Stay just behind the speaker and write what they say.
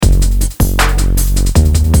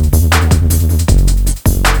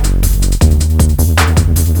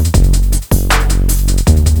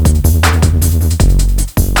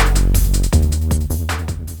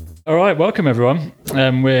everyone.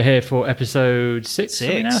 We're here for episode six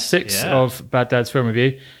Yeah. of Bad Dad's Film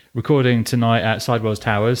Review, recording tonight at Sidewells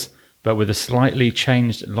Towers, but with a slightly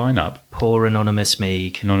changed lineup. Poor Anonymous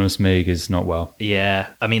Meeg. Anonymous Meeg is not well. Yeah,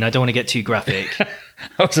 I mean, I don't want to get too graphic,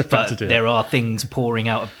 I was about to but do there that. are things pouring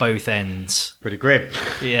out of both ends. Pretty grim.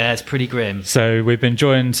 Yeah, it's pretty grim. So we've been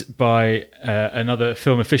joined by another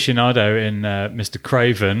film aficionado in Mr.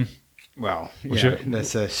 Craven. Well, your-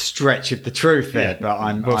 there's a stretch of the truth there, but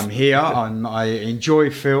I'm here. I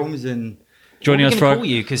enjoy films and Joining what us are we going for to call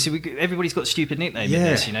you? Because everybody's got a stupid nickname in Yeah.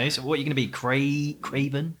 this, you know. So what are you going to be?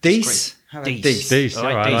 Craven? Dees. How about Dees? Dees. All All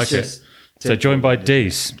right, right, I like Dees. it. So joined by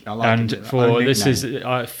Dees. I like And it. for Own this is nickname.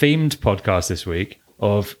 a themed podcast this week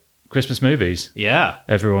of Christmas movies. Yeah.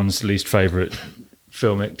 Everyone's least favourite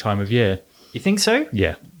filmic time of year. You think so?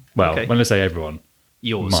 Yeah. Well, Okay. when I say everyone,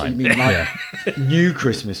 Yours. mine. I mean, like Yeah. new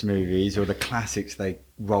Christmas movies or the classics they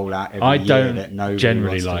roll out every I year that don't nobody generally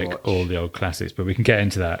wants to like watch. all the old classics, but we can get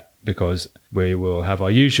into that because we will have our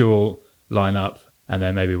usual lineup and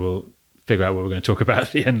then maybe we'll figure out what we're going to talk about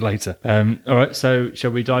at the end later. All right, so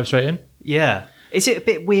shall we dive straight in? Yeah. Is it a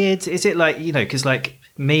bit weird? Is it like, you know, because like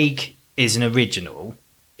Meeg is an original.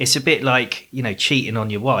 It's a bit like, you know, cheating on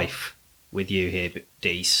your wife with you here,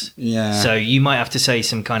 Dees. Yeah. So you might have to say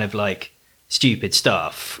some kind of like stupid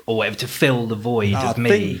stuff or whatever to fill the void I of me.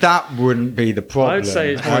 think that wouldn't be the problem. I'd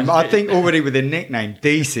say it's more- I think already with the nickname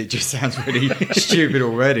Dees, it just sounds really stupid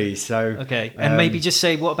already. So Okay. And maybe just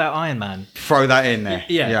say, what about Iron Man? throw that in there.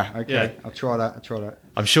 Yeah. Yeah. Okay. Yeah. I'll try that.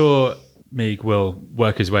 I'm sure Meeg will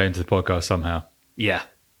work his way into the podcast somehow. Yeah.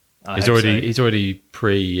 I He's hope already so. he's already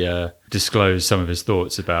disclosed some of his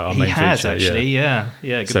thoughts about our He main has feature. actually, yeah.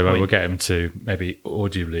 Good So point. we'll get him to maybe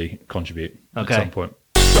audibly contribute Okay. at some point.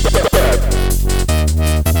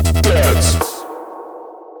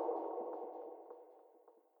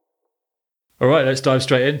 All right, let's dive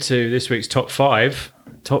straight into this week's top five.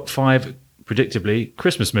 Top five, predictably,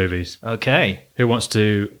 Christmas movies. Okay. Who wants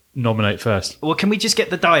to nominate first? Well, can we just get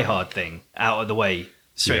the Die Hard thing out of the way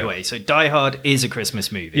straight Yeah. away? So Die Hard is a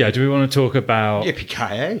Christmas movie. Yeah, do we want to talk about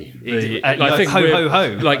Yippee-ki-yay. the- Like, I think ho we're- ho ho!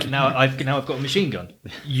 like- Like now I've got a machine gun.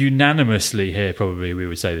 unanimously here, probably we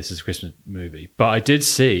would say this is a Christmas movie. But I did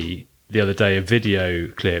see the other day a video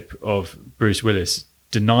clip of Bruce Willis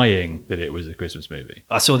denying that it was a Christmas movie.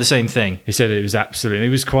 I saw the same thing. He said it was absolutely, he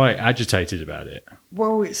was quite agitated about it.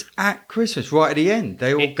 Well, it's at Christmas, right at the end.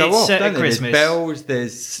 They all It's go off, set don't at they? Christmas. There's bells,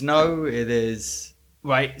 there's snow, there's...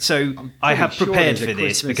 Right, so I pretty have sure prepared there's a for this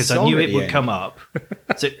Christmas because I song knew at it the would end. come up.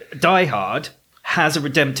 So Die Hard has a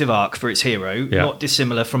redemptive arc for its hero, Yeah. not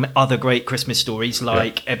dissimilar from other great Christmas stories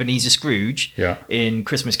like Ebenezer Scrooge Yeah. in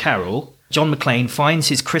Christmas Carol. John McClane finds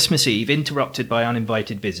his Christmas Eve interrupted by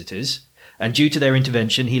uninvited visitors, and due to their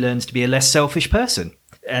intervention, he learns to be a less selfish person.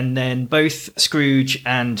 And then both Scrooge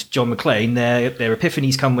and John McClane, their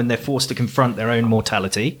epiphanies come when they're forced to confront their own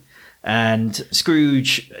mortality. And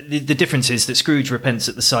Scrooge, the difference is that Scrooge repents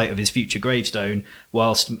at the sight of his future gravestone,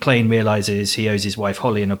 whilst McClane realises he owes his wife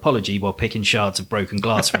Holly an apology while picking shards of broken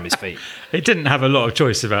glass from his feet. He didn't have a lot of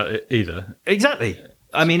choice about it either. Exactly.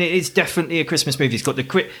 I mean, it is definitely a Christmas movie. It's got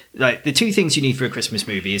the two things you need for a Christmas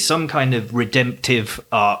movie is some kind of redemptive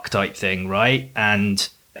arc type thing, right? And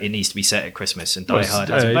it needs to be set at Christmas, and Die Well, Hard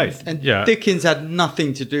has both. And Yeah. Dickens had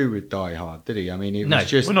nothing to do with Die Hard, did he? I mean, it No. was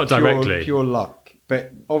just Well, not directly. pure luck,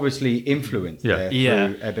 but obviously influenced Yeah. there Yeah.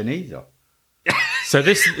 through Ebenezer. So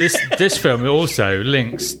this film also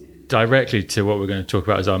links directly to what we're going to talk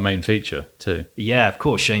about as our main feature too. Yeah, of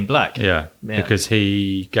course, Shane Black. Yeah, Yeah. because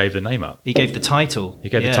he gave the name up. He gave the title. He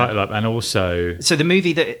gave Yeah. the title up, and also So the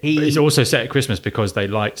movie that it's also set at Christmas because they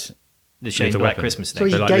liked the Shane Lethal Black Weapon. Christmas So thing.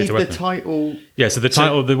 he They like gave Lethal the Weapon. title... Yeah, so the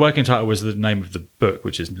title, the working title was the name of the book,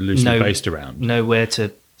 which is loosely based around. Nowhere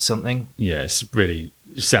to something. Yeah, it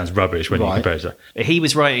sounds rubbish when you Right. compare it to He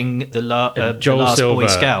was writing the Last Silver. Boy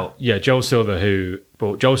Scout. Yeah, Joel Silver,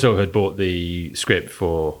 had bought the script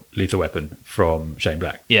for Lethal Weapon from Shane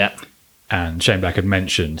Black. Yeah. And Shane Black had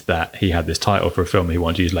mentioned that he had this title for a film he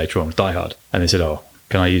wanted to use later on, was Die Hard. And they said, "Oh,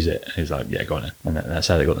 can I use it?" And he's like, "Yeah, go on then." And that's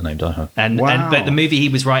how they got the name Die Hard. Wow. But the movie he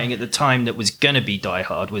was writing at the time that was going to be Die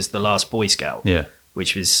Hard was The Last Boy Scout. Yeah.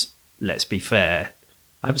 Which was, let's be fair,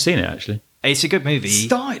 I haven't seen it, actually. it's a good movie.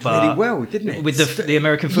 Started but really well, didn't it? With the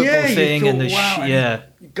American football you thing and thought, the wow, and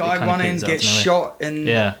it guy kinda running, pins out gets to nowhere. shot, and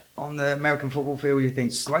Yeah. on the American football field, you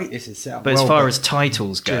think, great, this is set up But well, as far as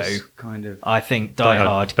titles go, just kind of I think Die Die Hard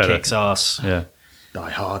Hard better. kicks ass. Yeah. Die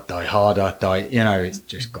Hard, Die Harder, Die... You know, it's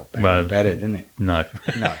just got better Well, and better, didn't it? No.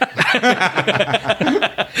 No.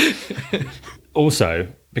 Also,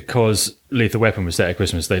 because Lethal Weapon was set at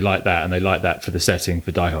Christmas, they like that, and they like that for the setting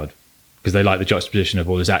for Die Hard. Because they like the juxtaposition of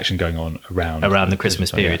all this action going on around the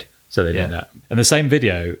Christmas period. So they did that. And the same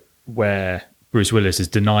video where Bruce Willis is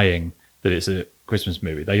denying that it's a Christmas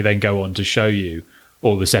movie, they then go on to show you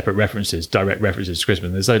all the separate references, direct references to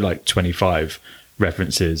Christmas. There's like 25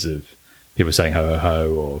 references of people saying ho ho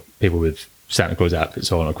ho, or people with Santa Claus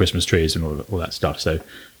outfits on, or Christmas trees and all that stuff. So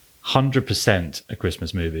 100% a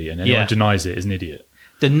Christmas movie, and anyone denies it is an idiot.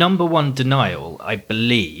 The number one denial, I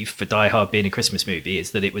believe, for Die Hard being a Christmas movie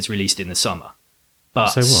is that it was released in the summer.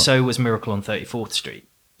 But so was Miracle on 34th Street.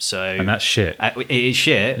 And that's shit. It is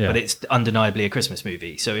shit, but it's undeniably a Christmas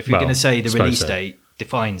movie. So if you're going to say the release date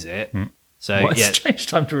defines it, so it's a strange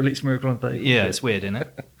time to release Miracle on 34th Street. Yeah, it's weird, isn't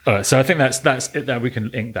it? All right, so I think that's it. That we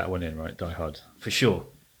can ink that one in, right? Die Hard for sure.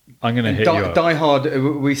 I'm going to hit you up. Die Hard.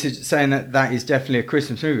 We saying that is definitely a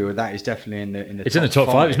Christmas movie, or that is definitely in the. It's in the top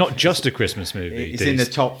five. It's not just a Christmas movie. It's in the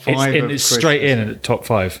top five. It's straight in at the top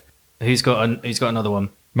five. Who's got another one?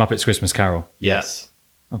 Muppets Christmas Carol. Yes.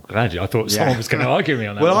 I'm glad I thought someone was going to argue me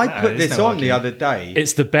on that. Well, I put this on the other day.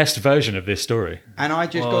 It's the best version of this story, and I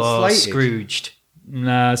just got slated. Scrooged.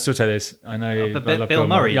 Nah, I still tell this. I know. But Bill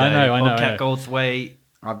Murray. Yeah, I know. Cat Goldthwait.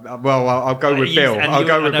 I'll go with Bill. I'll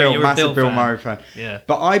go with Bill. Massive Bill Murray fan. Yeah.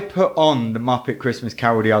 But I put on the Muppet Christmas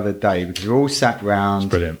Carol the other day because we all sat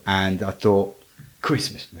round, and I thought,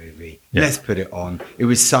 Christmas movie. Yeah. Let's put it on. It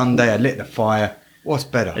was Sunday. I lit the fire. What's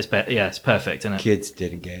better? It's better. Yeah, it's perfect, isn't it? Kids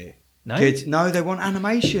didn't get it. No? Kids, no, they want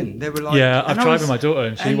animation. They were like, I've tried with my daughter,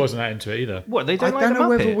 and she wasn't that into it either. What, they don't like the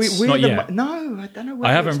Muppets? Not yet. No, I don't know.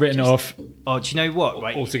 I haven't written it off. Oh, do you know what?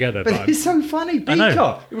 Right, altogether, but it's so funny.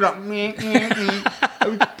 Beaker, you were like, it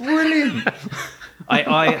was brilliant.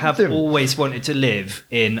 I have always wanted to live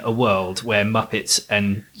in a world where Muppets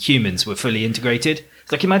and humans were fully integrated.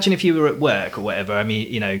 Like, imagine if you were at work or whatever. I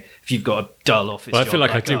mean, if you've got a dull office job. I feel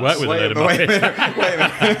like I do work with a load of Muppets. Wait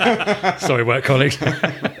a minute. Sorry, work colleague.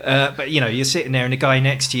 But, you're sitting there and the guy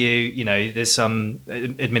next to you, there's some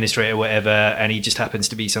administrator or whatever, and he just happens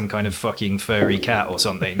to be some kind of fucking furry cat or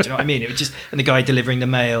something. Do you know what I mean? It would just, and the guy delivering the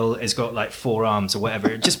mail has got like 4 arms or whatever.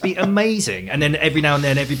 It'd just be amazing. And then every now and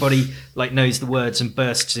then everybody like knows the words and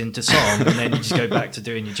bursts into song, and then you just go back to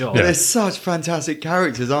doing your job. They're such fantastic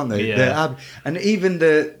characters, aren't they? Yeah. And even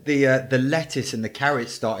the lettuce and the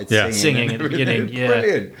carrots started singing at the beginning. Yeah,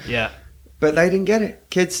 brilliant. Yeah, but they didn't get it.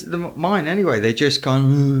 Kids, mine anyway. They just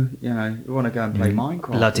gone, you want to go and play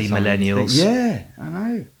Minecraft. Bloody millennials. Yeah, I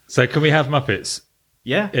know. So can we have Muppets?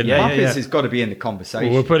 Yeah, Muppets has got to be in the conversation.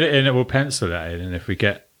 Well, we'll put it in. We'll pencil that in, and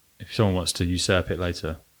if someone wants to usurp it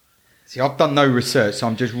later. See, I've done no research, so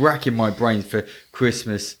I'm just racking my brains for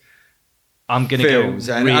Christmas. I'm going to go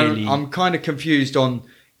really. I'm kind of confused on: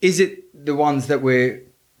 is it the ones that we're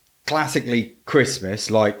classically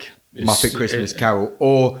Christmas, like Muppet Christmas Carol,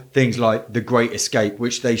 or things like The Great Escape,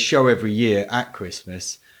 which they show every year at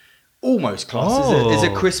Christmas, almost classed as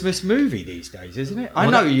a Christmas movie these days, isn't it?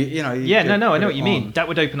 I know you know. Yeah, I know what you mean. That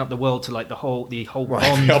would open up the world to like the whole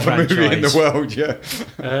Bond other movie in the world.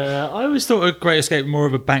 Yeah. I always thought A Great Escape more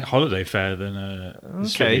of a bank holiday fair than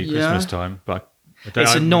Christmas time, but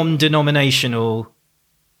it's a non-denominational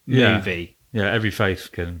movie. Yeah, every faith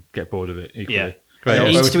can get bored of it equally. Yeah. It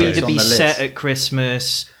needs to either be set at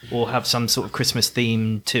Christmas or have some sort of Christmas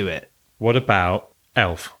theme to it. What about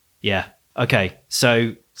Elf? Yeah. Okay.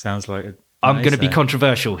 So sounds like I'm going to be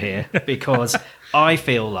controversial here because I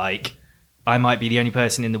feel like I might be the only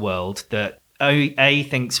person in the world that A,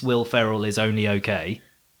 thinks Will Ferrell is only okay.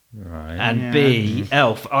 Right. And B,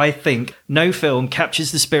 Elf. I think no film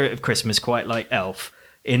captures the spirit of Christmas quite like Elf,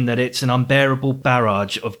 in that it's an unbearable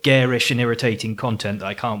barrage of garish and irritating content that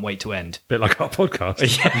I can't wait to end. Bit like our podcast.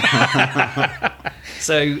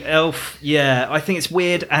 So Elf, I think it's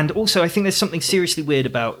weird. And also I think there's something seriously weird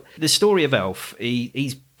about the story of Elf.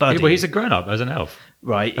 He's Buddy. Well, he's a grown-up as an elf.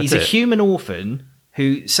 Right. He's a human orphan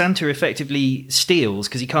who Santa effectively steals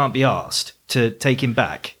because he can't be asked to take him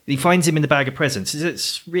back. He finds him in the bag of presents.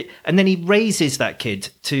 And then he raises that kid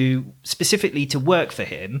specifically to work for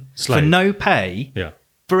him for no pay. Yeah.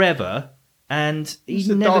 Forever, and he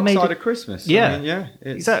never dark made side of Christmas. Yeah, I mean,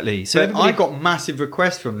 exactly. So I got massive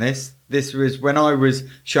requests from this. This was when I was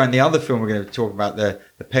showing the other film we're going to talk about, the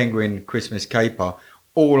Penguin Christmas Caper.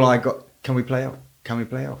 All I got, can we play Elf? Can we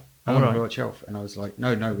play Elf? I want to watch Elf, and I was like,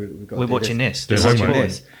 no, we've got. We're watching this. We're watching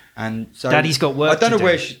this. And so Daddy's got work. I don't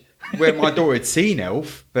know where my daughter had seen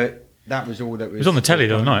Elf, but that was all that was. It was on the telly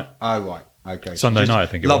the other night. Oh right, okay. Sunday night, I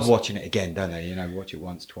think. Love watching it again, don't they? Watch it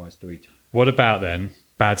once, twice, 3 times. What about then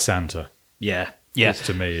Bad Santa? Yeah. This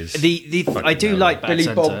to me is I do like Bad Billy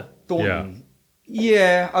Santa. Bob Thornton.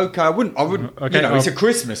 Yeah, okay. I wouldn't. Okay, it's a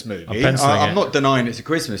Christmas movie. I'm not denying it's a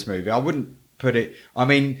Christmas movie. I wouldn't put it. I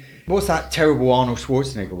mean, what's that terrible Arnold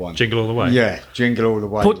Schwarzenegger one? Jingle All the Way. Yeah, Jingle All the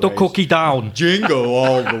Way. Put the where cookie down. it's Jingle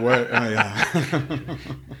all the way. Oh, yeah.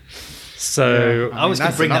 So Yeah. I was going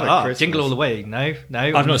that's to bring that another up. Christmas. Jingle All the Way. No.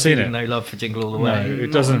 I've not seen it. No love for Jingle All the No. Way.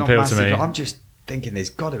 It doesn't Not appeal to me. I'm just thinking there's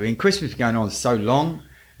got to be. Christmas is going on so long.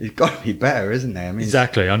 It's got to be better, isn't there? I mean,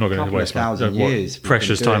 Exactly. I'm not going to couple of waste my thousand what years we've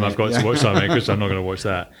precious been doing time I've it, got yeah. to watch something because I'm not going to watch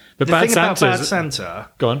that. But The Bad thing about Santa's Bad Santa,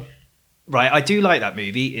 gone. right? I do like that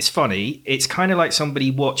movie. It's funny. It's kind of like somebody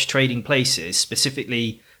watched Trading Places,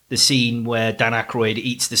 specifically the scene where Dan Aykroyd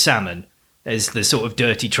eats the salmon as the sort of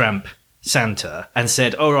dirty tramp Santa, and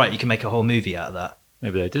said, "All right, you can make a whole movie out of that."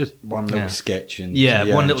 Maybe they did. one little Yeah. sketch and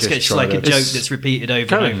One little just sketch, try like a to- joke It's- that's repeated over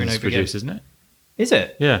and over and Cohen's over again. produced, isn't it? Is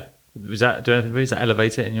it? Yeah. Does that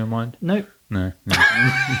elevate it in your mind? No. No.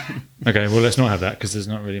 Okay, well, let's not have that because there's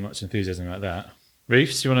not really much enthusiasm about that.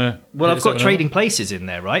 Reefs, you want to? Well, I've got Trading Places in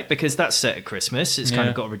there, right? Because that's set at Christmas. It's kind Yeah.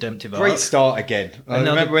 of got a redemptive Great arc. start again. I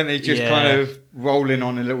Another- remember when they just yeah. kind of rolling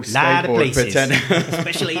on a little Lot of skateboard, places, pretending.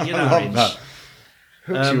 especially Agent I love Orange. that.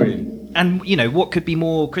 Hooks you in. And you know what could be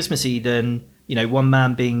more Christmassy than one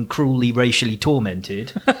man being cruelly racially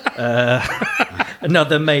tormented,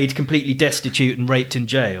 another made completely destitute and raped in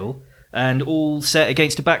jail, and all set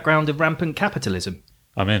against a background of rampant capitalism.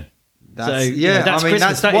 I'm in. That's, So, yeah, that's I mean, Christmas.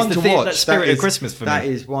 that's That is one the to thing- watch. that's spirit That of is- Christmas for That me.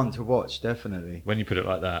 is one to watch, definitely. When you put it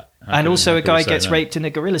like that. And also a guy gets raped. raped in a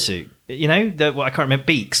gorilla suit. You know, I can't remember,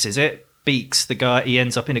 Beaks, is it? Beaks, the guy, he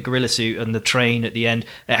ends up in a gorilla suit, and the train at the end,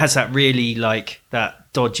 it has that really, like,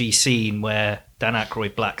 that dodgy scene where Dan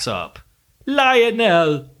Aykroyd blacks up.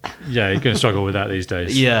 Lionel! Yeah, you're going to struggle with that these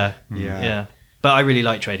days. Yeah, Yeah. yeah. But I really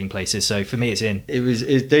like Trading Places, so for me it's in.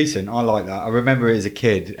 It's decent. I like that. I remember it as a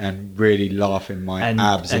kid and really laughing my And-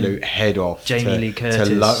 absolute head off. Jamie Lee Curtis.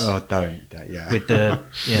 Oh, don't. Yeah. With the,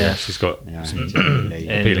 Yeah, yeah. she's got Yeah, some Jamie Lee.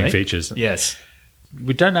 Yeah. appealing Anyway. features. Yes.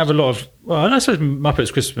 We don't have a lot of. Well, I suppose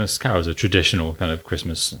Muppets Christmas Carol is a traditional kind of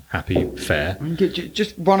Christmas happy fare. I mean,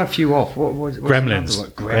 just run a few off. What's Gremlins. another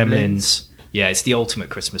one? Gremlins. Yeah, it's the ultimate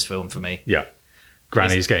Christmas film for me. Yeah,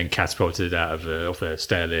 Granny's getting catapulted out of off their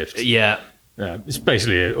stair lift. Yeah. It's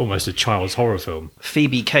basically almost a child's horror film.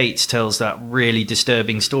 Phoebe Cates tells that really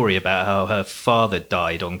disturbing story about how her father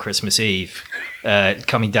died on Christmas Eve,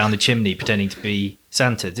 coming down the chimney pretending to be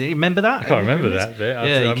Santa. Do you remember that? I can't remember that bit. I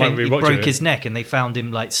Yeah, might be he watching broke it. his neck and they found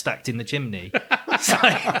him like stacked in the chimney. So,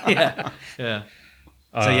 yeah, yeah.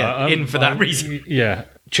 So yeah, in for that reason. Yeah,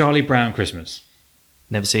 Charlie Brown Christmas.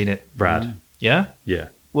 Never seen it. Brad. Yeah. Yeah.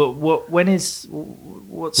 When is?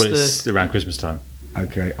 What's Well, the? it's around Christmas time.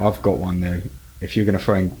 Okay, I've got one though. If you're going to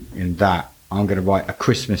throw in that, I'm going to write A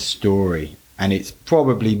Christmas Story, and it's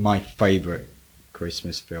probably my favourite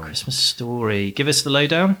Christmas film. Christmas Story. Give us the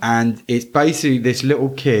lowdown. And it's basically this little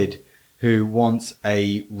kid who wants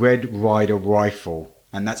a Red Ryder rifle,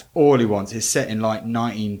 and that's all he wants. It's set in like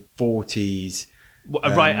 1940s.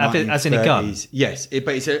 Right, as in a gun. 1930s. Yes,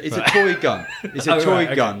 but it's a toy gun. It's a Oh, toy right,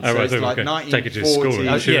 okay. gun. Oh, So right, it's okay. like Take it to school and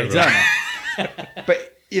 1940s. shoot yeah, it, exactly.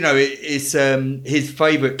 But you know, it's his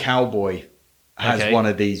favourite cowboy has Okay. one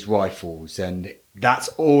of these rifles, and that's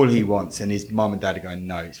all he wants. And his mum and dad are going,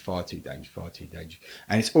 "No, it's far too dangerous, far too dangerous."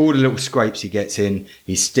 And it's all the little scrapes he gets in.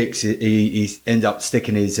 He sticks it. He ends up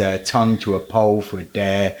sticking his tongue to a pole for a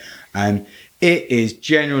dare, and it is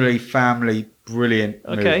generally family brilliant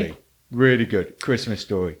Okay. movie. Really good Christmas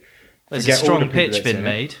Story. There's a Forget all strong the people pitch that's been in it.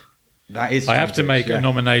 made. That is. I have to make yeah. a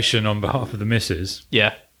nomination on behalf of the missus.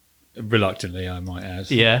 Yeah. Reluctantly, I might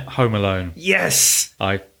add. Yeah. Home Alone. Yes.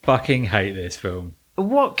 I fucking hate this film.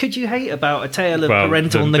 What could you hate about a tale of Well,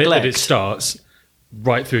 parental the bit neglect? that it starts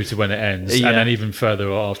right through to when it ends, Yeah. and then even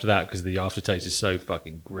further after that because the aftertaste is so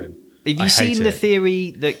fucking grim. Have you I seen hate the it.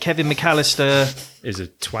 theory that Kevin McAllister Is a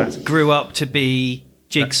twat. grew up to be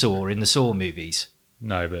Jigsaw in the Saw movies?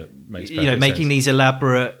 No, but makes You know, perfect making sense. these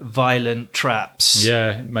elaborate, violent traps.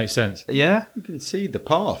 Yeah, it makes sense. Yeah? You can see the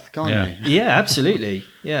path, can't Yeah. you? Yeah, absolutely.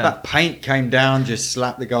 Yeah. That paint came down, just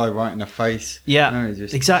slapped the guy right in the face. Yeah, No, it's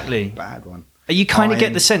just exactly. a bad one. You kind of get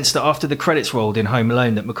Fine. the sense that after the credits rolled in Home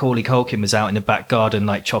Alone that Macaulay Culkin was out in the back garden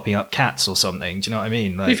like chopping up cats or something. Do you know what I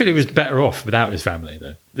mean? I Like, feel he was better off without his family,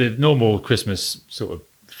 though. The normal Christmas sort of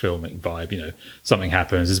filming vibe, you know, something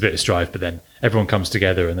happens, there's a bit of strife, but then everyone comes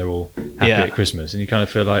together and they're all happy Yeah. at Christmas, and you kind of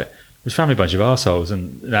feel like his family a bunch of arseholes,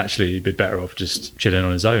 and actually he'd be better off just chilling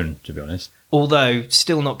on his own, to be honest. although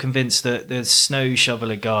still not convinced that the snow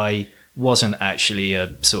shoveler guy wasn't actually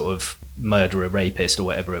a sort of murderer, rapist, or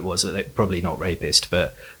whatever it was. Probably not rapist,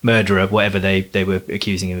 but murderer, whatever they were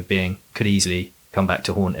accusing him of being, could easily come back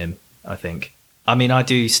to haunt him, I think. I mean, I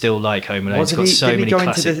do still like Home Alone. It's got so didn't many he go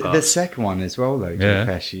classic into the parts. second one as well, though, Yeah,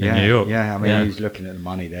 Joe Pesci? in Yeah, New York. Yeah, I mean, Yeah. he was looking at the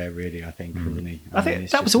money there, really, I think, wasn't he? I think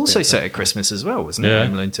it's that was just a also bit set of- at Christmas as well, wasn't it? Yeah.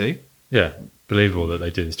 Home Alone 2? Yeah, believable that they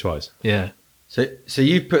did this twice. Yeah. So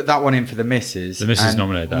you put that one in for the missus. The missus and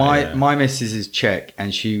nominated that, My yeah. my missus is Czech,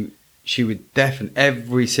 and she would definitely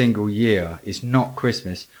every single year. It's not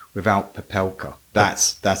Christmas without Popelka.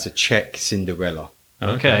 That's a Czech Cinderella.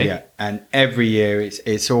 Okay. Yeah, and every year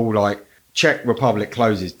it's all like Czech Republic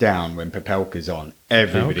closes down when Popelka's on.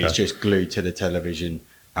 Everybody's Okay. just glued to the television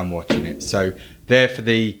and watching it. So there for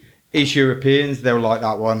the East Europeans, they'll like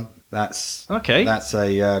that one. That's Okay. That's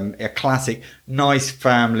a classic, nice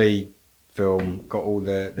family film. Got all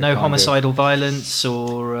the No kind homicidal violence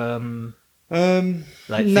or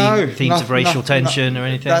like no, themes of racial tension or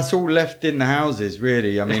anything? That's all left in the houses,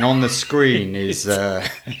 really. I mean, on the screen is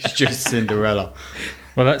it's just Cinderella.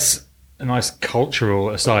 Well, that's a nice cultural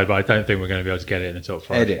aside, but I don't think we're going to be able to get it in the top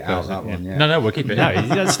 5. Edit out that one, yeah. No, we'll keep it. No, in.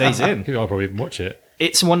 that stays in. I'll probably even watch it.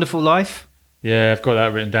 It's a Wonderful Life. Yeah, I've got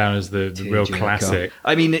that written down as the real Tearjerker. classic.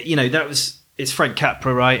 I mean, you know, it's Frank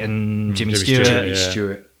Capra, right, and Jimmy Jimmy Stewart. Stewart, Jimmy yeah.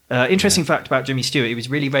 Stewart. Interesting fact about Jimmy Stewart, he was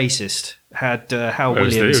really racist. Had Hal It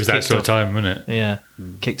was Williams that kicked sort of off, time, wasn't it? yeah,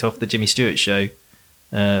 kicked off the Jimmy Stewart show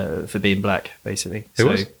for being black, basically. Who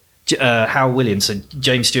was? Hal Williams. So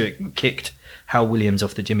James Stewart kicked Hal Williams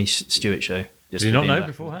off the Jimmy Stewart show. Did you not know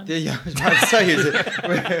beforehand? Yeah, I was about to say, is it?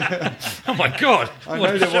 Oh my god! I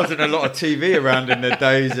know there wasn't a lot of TV around in the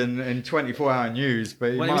days and 24-hour news,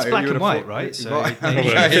 but Well, it was black and white, right? So Right. they-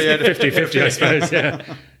 Okay, yeah. 50-50, I suppose.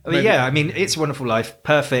 Yeah. I mean, yeah, I mean, It's a Wonderful Life,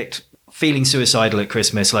 perfect. Feeling suicidal at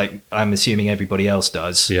Christmas, like I'm assuming everybody else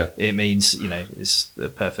does. Yeah. It means, you know, it's the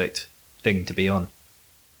perfect thing to be on.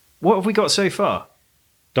 What have we got so far?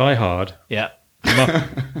 Die Hard, Yeah,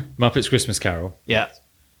 Muppets Christmas Carol. yeah,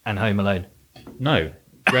 and Home Alone. No,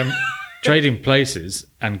 Trading Places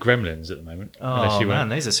and Gremlins at the moment. Oh, unless you man, went.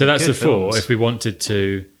 those are So some that's good the 4. films. If we wanted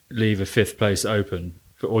to leave a 5th place open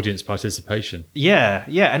for audience participation. Yeah,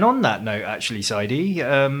 yeah. And on that note, actually, Saidi,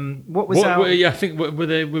 what was our... Yeah, I think were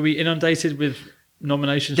we inundated with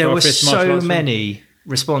nominations There for our were 5th martial so arts film? many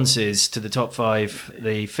responses to the top 5,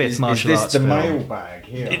 the 5th martial is this arts the film. mailbag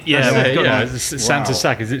here? Yeah, we've got Yeah, that. it's Santa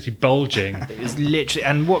sack is literally bulging. It was literally...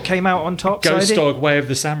 And what came out on top, Ghost Saidi? Dog Way of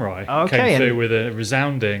the Samurai Okay, came through and- with a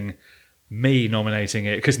resounding me nominating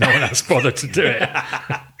it because no one else bothered to do it.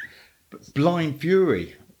 Blind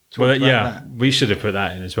Fury. Talk Well, about yeah, that. we should have put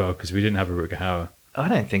that in as well because we didn't have a Rutger Hauer. I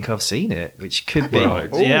don't think I've seen it, which could be. Right.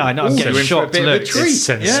 Yeah, I know. I'm Ooh, getting in for a shocked bit of a looks. treat. It's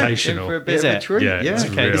sensational. Yeah, in for a bit Is of a it? treat. Yeah, it's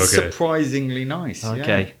Okay. real It's good. surprisingly nice. Okay,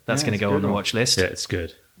 yeah. that's Yeah, going to it's go a on the good watch list. Yeah, it's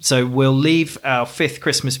good. So we'll leave our 5th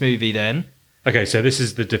Christmas movie then. Okay, so this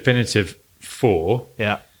is the definitive 4.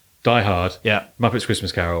 Yeah, Die Hard, yeah. Muppets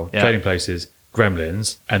Christmas Carol, Yeah. Trading Places,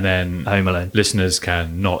 Gremlins, and then Home Alone. listeners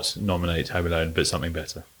can not nominate Home Alone, but something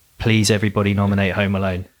better. Please, everybody, nominate Home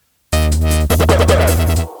Alone.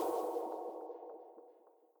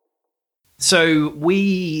 So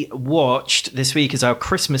we watched this week as our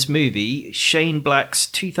Christmas movie Shane Black's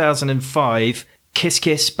 2005 Kiss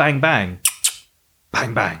Kiss Bang Bang.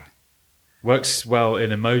 Bang Bang. Works well in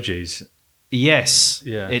emojis. Yes,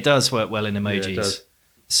 Yeah. it does work well in emojis. Yeah, it does.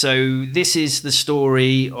 So this is the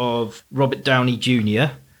story of Robert Downey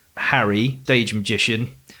Jr., Harry, stage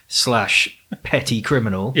magician / petty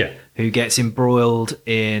criminal, Yeah. who gets embroiled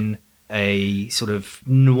in a sort of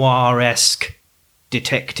noir-esque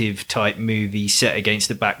detective type movie set against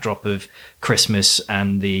the backdrop of Christmas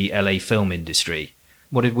and the LA film industry.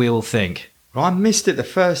 What did we all think? Well, I missed it the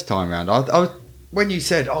first time round. I was, when you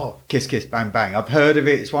said, "Oh, Kiss Kiss Bang Bang," I've heard of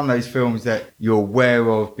it. It's one of those films that you're aware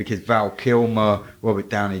of because Val Kilmer, Robert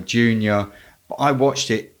Downey Jr. But I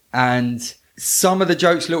watched it, and some of the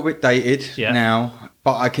jokes a little bit dated Yeah. now,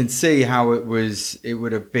 but I can see how it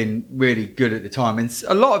would have been really good at the time, and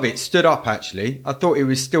a lot of it stood up. Actually, I thought it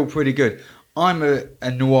was still pretty good. I'm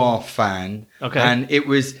a noir fan, Okay. and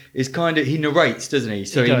it's kind of, he narrates, doesn't he?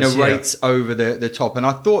 So He he does, yeah. narrates over the top, and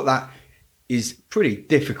I thought that is pretty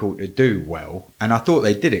difficult to do well, and I thought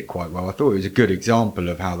they did it quite well. I thought it was a good example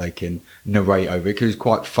of how they can narrate over it because it was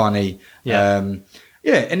quite funny. Yeah. And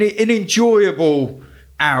an enjoyable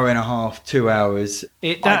hour and a half, 2 hours.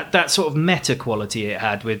 That sort of meta quality it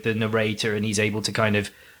had with the narrator, and he's able to kind of,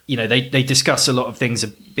 you know, they discuss a lot of things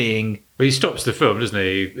of being... Well, he stops the film, doesn't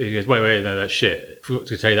he? He goes, wait, no, that's shit. I forgot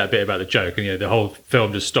to tell you that bit about the joke. And, the whole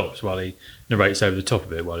film just stops while he narrates over the top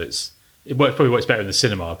of it. While it probably works better in the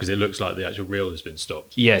cinema because it looks like the actual reel has been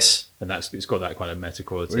stopped. Yes. And it's got that kind of meta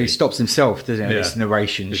quality. Well, he stops himself, doesn't he? Yeah. It's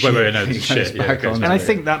narration. It's wait, no, He it's goes shit. Yeah, back it goes on back. And I to it.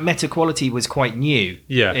 think that meta quality was quite new.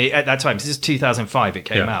 Yeah. At that time, 'cause this is 2005 it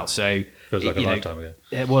came Yeah. out. So Feels like a you know, lifetime ago.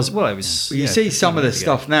 It was. Well, it was. You yeah, see some of the 15 years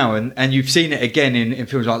ago. stuff now, and you've seen it again in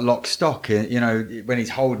films like Lock, Stock. You know, when he's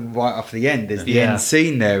holding right off the end, there's the Yeah. end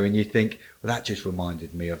scene there, and you think, well, that just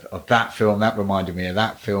reminded me of that film. That reminded me of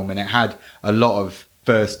that film, and it had a lot of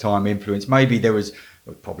first-time influence. Maybe there was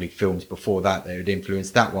probably films before that had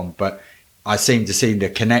influenced that one, but I seem to see the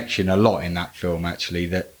connection a lot in that film. Actually,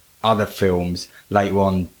 that other films later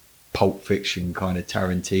on, Pulp Fiction kind of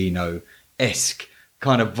Tarantino-esque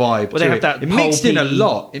kind of vibe. Well, they to have it. that It mixed in a pulpy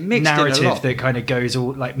lot. It mixed narrative in a lot. that kind of goes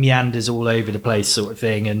all like meanders all over the place, sort of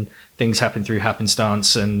thing, and things happen through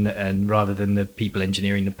happenstance, and rather than the people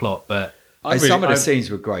engineering the plot. But Some of the scenes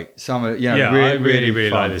were great. Some of I really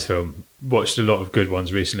fun. like this film. Watched a lot of good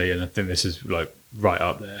ones recently, and I think this is like right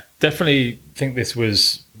up there. Definitely think this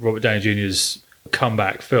was Robert Downey Jr.'s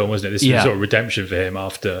comeback film, wasn't it? This was sort of redemption for him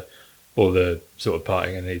after all the sort of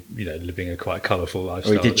partying and he, living a quite colourful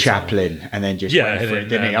lifestyle. Or he did at the time. Chaplin and then just Yeah, went for and it, then,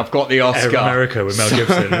 didn't he? I've got the Oscar. America with Mel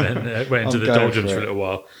Gibson, and then went into I'm the going doldrums for for a it. little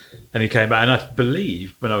while, and he came back. And I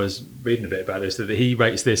believe when I was reading a bit about this that he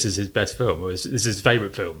rates this as his best film. This is his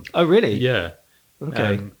favourite film. oh, really? Yeah.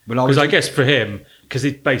 Okay. Because I guess for him, because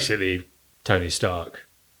he's basically Tony Stark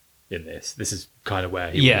in this. This is kind of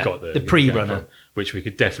where he Yeah, got the pre-runner. from, which we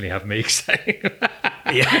could definitely have Meek saying.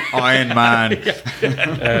 yeah. Iron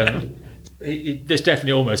Man. This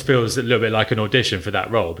definitely almost feels a little bit like an audition for that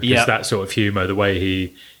role because Yeah. that sort of humour, the way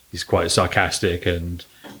he's quite sarcastic and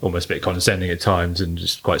almost a bit condescending at times and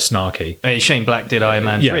just quite snarky. Shane Black did Iron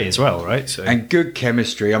Man Yeah. 3 as well, right? So And good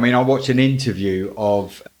chemistry. I mean, I watched an interview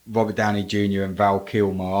of Robert Downey Jr. and Val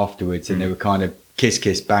Kilmer afterwards, and they were kind of kiss,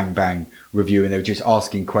 kiss, bang, bang review, and they were just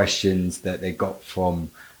asking questions that they got from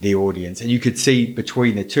the audience. And you could see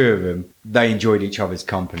between the two of them, they enjoyed each other's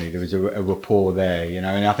company. There was a rapport there, and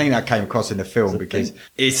I think that came across in the film because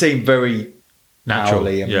it seemed very Natural.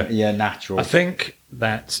 Howley and natural. I think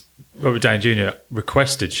that Robert Downey Jr.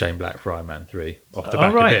 requested Shane Black for Iron Man 3 off the Oh,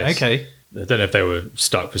 back right, of this. okay. I don't know if they were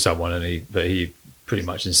stuck for someone, but he pretty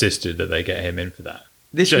much insisted that they get him in for that.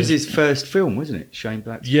 This was his first film, wasn't it? Shane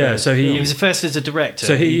Black's Yeah, first so he- film. he was the first as a director.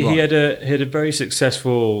 So he Right. had a very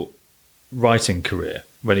successful writing career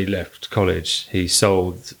when he left college. He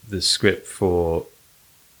sold the script for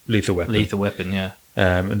Lethal Weapon. Lethal Weapon, yeah.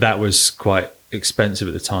 And that was quite expensive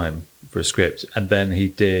at the time for a script. And then he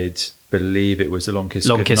did, believe it was The Long Kiss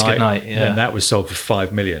Goodnight, yeah. And that was sold for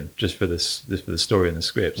 $5 million just for for the story and the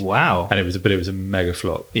script. Wow. And it was a mega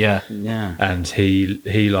flop. Yeah. Yeah. And he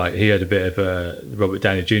had a bit of a Robert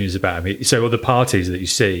Downey Jr.'s about him. So all the parties that you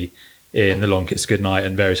see in The Long Kiss Goodnight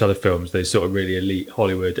and various other films, they sort of really elite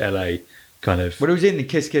Hollywood, LA kind of. Well, it was in the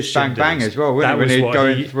Kiss Kiss Bang Bang shindigs. as well, wasn't it? When he was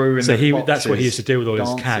going through in so the that's what he used to do with all his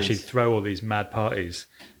boxes, cash. He'd dances. throw all these mad parties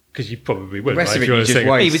because you probably would. The rest right? of If it you're you a just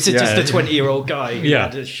singer. waste. He was Yeah. just a 20-year-old guy who Yeah.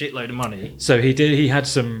 had a shitload of money. So he had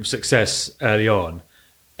some success early on,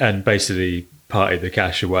 and basically partied the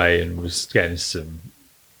cash away and was getting some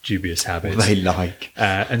dubious habits. What they like.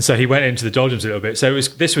 And so he went into the doldrums a little bit. So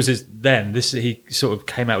he sort of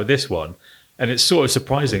came out with this one. And it's sort of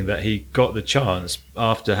surprising that he got the chance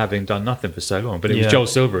after having done nothing for so long. But it was Yeah. Joel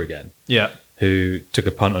Silver again, Yeah. who took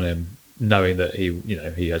a punt on him, knowing that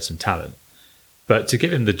he had some talent. But to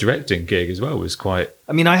give him the directing gig as well was quite.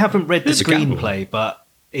 I mean, I haven't read the It's a gamble. screenplay, but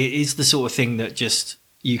it is the sort of thing that just,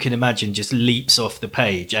 you can imagine, just leaps off the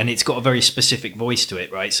page. And it's got a very specific voice to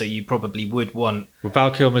it, right? So you probably would want... Well,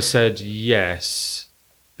 Val Kilmer said yes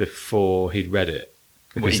before he'd read it.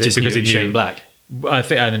 Well, he just knew Shane Black. I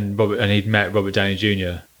think, and he'd met Robert Downey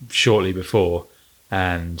Jr. shortly before,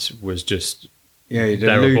 and was just Yeah, he'd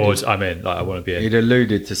there alluded, aboard. I'm in. Like I want to be in. he'd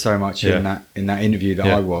alluded to so much Yeah. in that interview that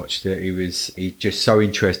Yeah. I watched that he's just so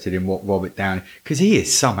interested in what Robert Downey, because he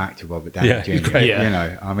is some actor, Robert Downey Yeah, Jr. he's great.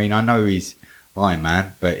 Yeah. I mean, I know he's Iron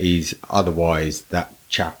Man, but he's otherwise that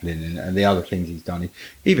Chaplin and the other things he's done.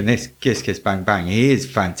 Even this Kiss Kiss Bang Bang, he is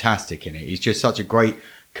fantastic in it. He's just such a great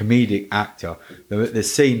comedic actor. The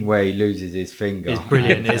scene where he loses his finger, It's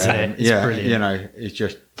brilliant, isn't it? It's yeah, brilliant. it's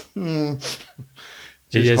just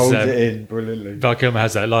He just is, holds it in brilliantly. Val Kilmer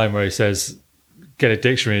has that line where he says, "Get a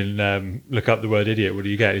dictionary and look up the word idiot. What do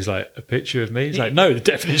you get?" He's like, "A picture of me." He's like, "No, the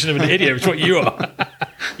definition of an idiot is what you are."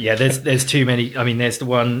 Yeah, there's too many. I mean, there's the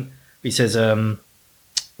one he says,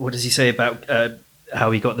 what does he say about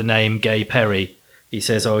how he got the name Gay Perry? He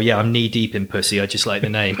says, "Oh yeah, I'm knee deep in pussy. I just like the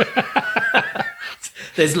name."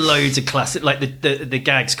 There's loads of classic, like the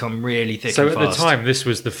gags come really thick. So and at the fast. time, this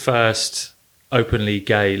was the first openly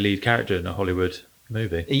gay lead character in a Hollywood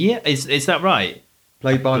movie. Yeah, is that right?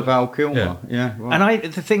 Played by Val Kilmer. Yeah, right.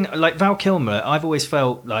 And the thing, like Val Kilmer, I've always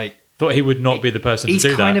felt like Thought he would not be the person he's to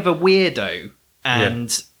do kind that. of a weirdo,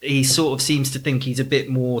 and he sort of seems to think he's a bit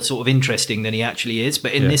more sort of interesting than he actually is.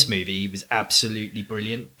 But in this movie, he was absolutely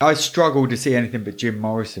brilliant. I struggle to see anything but Jim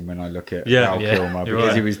Morrison when I look at Val Kilmer, you're because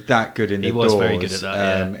right. he was that good in The Doors. He was very good at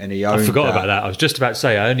that, and he owned I forgot about that. I was just about to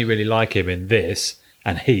say I only really like him in this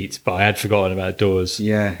and Heat, but I had forgotten about Doors.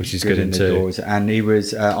 Yeah, which is good in The too. Doors. And he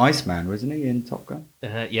was Iceman, wasn't he, in Top Gun?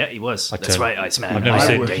 Yeah, he was. That's turned- right, Iceman. I've never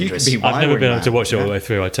Iceman seen- Dangerous. He could be I've never been able Wiring to watch it all Man, the way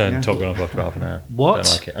through. I turned Yeah. Top Gun off after half an hour.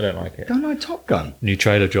 What? I don't like it. Don't like Top Gun. New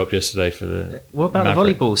trailer dropped yesterday for the. What about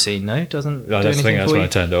Maverick. the volleyball scene? No, doesn't No, do that's the anything thing. That's for when I you?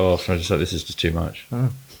 turned it off. I just like, this is just too much.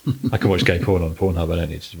 I can watch gay porn on Pornhub. I don't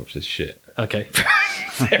need to watch this shit. Okay,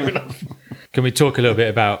 fair enough. Can we talk a little bit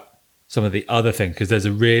about some of the other things? Because there's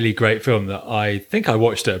a really great film that I think I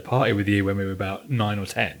watched at a party with you when we were about 9 or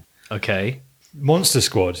 10. Okay, Monster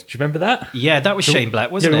Squad. Do you remember that? yeah, that was Shane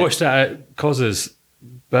Black, wasn't Yeah, we it? watched that at Coz's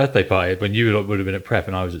birthday party when you would have been at prep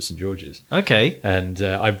and I was at St George's. Okay, And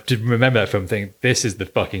I did remember that film thinking, this is the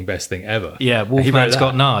fucking best thing ever. yeah, He wrote Wolfman's that.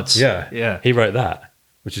 got nards. Yeah. yeah. He wrote that,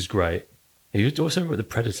 which is great. He also wrote The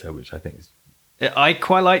Predator, which I think is... I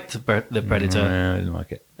quite liked the Predator. I didn't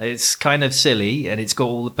like it. It's kind of silly, and it's got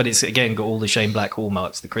all, but it's again got all the Shane Black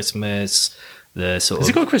hallmarks: the Christmas, the sort Has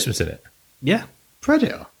of it got Christmas in it? yeah,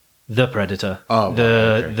 Predator. the Predator. Oh, the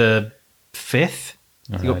right, okay. the fifth.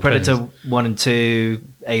 Oh, You no, got it Predator depends. 1 and 2,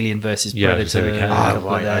 Alien versus Yeah, Predator, Pacific Rim. a Ah, couple of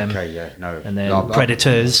right, them. okay, yeah, no. and then No, but-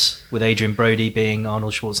 Predators with Adrian Brody being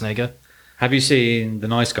Arnold Schwarzenegger. Have you seen The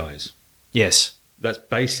Nice Guys? Yes, That's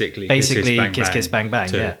basically basically Kiss Kiss Bang Bang.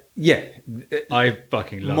 too. Yeah, Yeah. I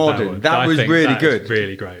fucking love Modern. that one. That I was think really that is good.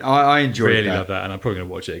 really great. I enjoyed really that. love that, and I'm probably going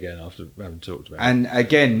to watch it again after having talked about it. And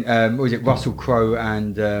again, what was it Russell Crowe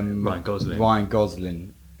and Ryan Gosling. Ryan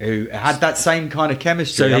Gosling, who had that same kind of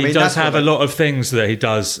chemistry. So I he mean, does that's have what a lot of things that he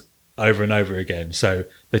does over and over again. So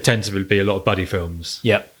there tend to be a lot of buddy films.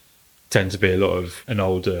 yep, Tend to be a lot of an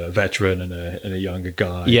older veteran and a younger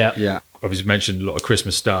guy. yeah, Yeah. Obviously mentioned a lot of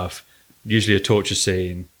Christmas stuff. Usually a torture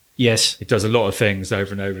scene. yes. He does a lot of things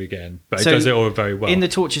over and over again, but So he does it all very well. In the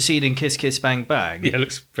torture scene in Kiss Kiss Bang Bang, yeah, it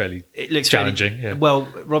looks fairly it looks challenging. Really, yeah. Well,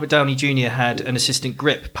 Robert Downey Jr. had an assistant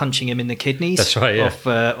grip punching him in the kidneys. That's right,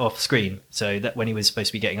 yeah. off screen. So that when he was supposed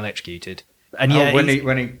to be getting electrocuted, and yeah, when he's-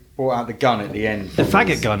 he brought out the gun at the end. the from faggot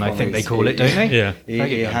his- gun, I from think they his- call it, don't they? yeah. He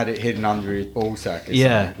Faggot gun. had it hidden under his ball sack. Or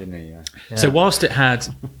Yeah. something, didn't he? Yeah. Yeah. So whilst it had,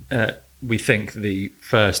 we think, the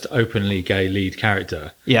first openly gay lead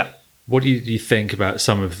character, Yeah, what do you think about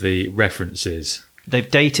some of the references?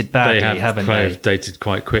 they've dated badly, They have haven't kind they? of dated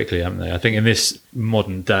quite quickly, haven't they? I think in this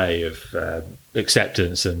modern day of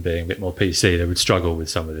acceptance and being a bit more PC, they would struggle with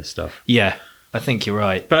some of this stuff. Yeah, I think you're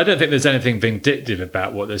right. But I don't think there's anything vindictive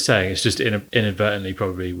about what they're saying. It's just inadvertently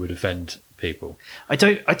probably would offend people. I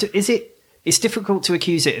don't. Is it? It's difficult to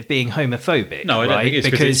accuse it of being homophobic. No, I don't right? think it's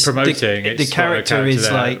because it's promoting. the It's got a character is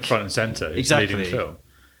there like front and center. It's Exactly. leading the film.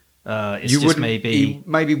 it's You just wouldn't maybe. you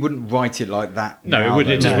maybe wouldn't write it like that. No, now, it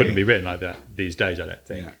wouldn't. It though, just would wouldn't you? be written like that these days. I don't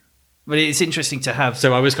think. Yeah. But it's interesting to have.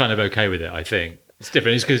 So I was kind of okay with it. I think it's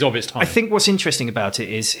different. It's because of its time. I think what's interesting about it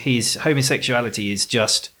is his homosexuality is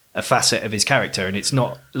just a facet of his character, and it's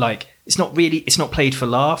not played for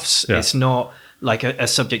laughs. Yeah. It's not like a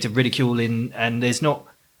subject of ridicule and there's not.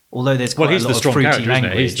 Although there's quite he's a the lot strong of fruity character,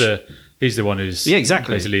 isn't language. it? He's the one who's Yeah,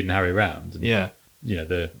 exactly. who's leading Harry around. And, Yeah, you know,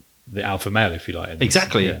 the alpha male, if you like. in this.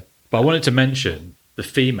 Exactly. Yeah. But I wanted to mention the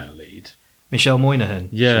female lead. Michelle Moynihan.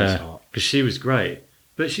 Yeah, because she was great,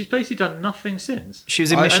 but she's basically done nothing since. She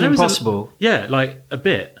was in I Mission know it was Impossible. Yeah, like a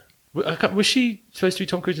bit. Was she supposed to be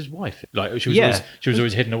Tom Cruise's wife? Like she was, Yeah.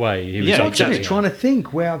 always hidden away. He was Yeah, like, I'm exactly. trying to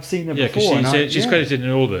think where I've seen her Yeah, before. and because she's yeah. credited in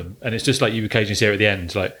all of them, and it's just like you occasionally see her at the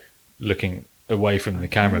end, like looking away from the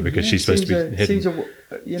camera because she's supposed to be hidden.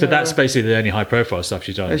 So that's basically the only high-profile stuff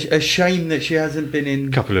she's done. a shame that she hasn't been in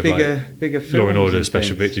Couple of, bigger films. Law and Order, and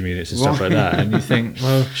Special things. Victim Units, and stuff like Right. that. And you think,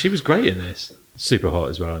 well, she was great in this. Super hot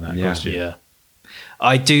as well in that Yeah. costume. Yeah,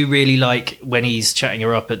 I do really like when he's chatting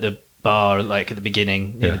her up at the bar, like at the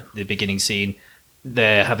beginning, Yeah. the beginning scene.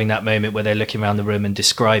 They're having that moment where they're looking around the room and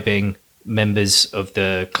describing members of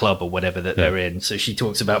the club or whatever that they're in. So she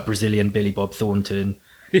talks about Brazilian Billy Bob Thornton,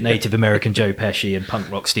 Native American Joe Pesci, and punk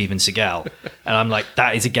rock Steven Seagal. And I'm like,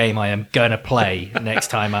 that is a game I am going to play next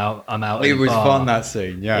time I'm out. It at the was bar. fun, that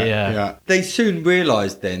scene. Yeah, Yeah. They soon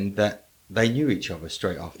realised then that they knew each other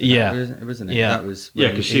straight after. Yeah. that, wasn't it? Yeah. That was Yeah,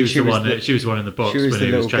 because she was the one. She was the one in the box she was when the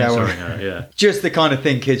he was little girl. chainsawing her. Yeah. Just the kind of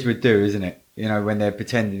thing kids would do, isn't it? You know, when they're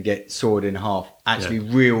pretending to get sawed in half, actually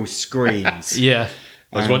real screams. Yeah.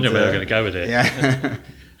 I was And, wondering where they were going to go with it. Yeah.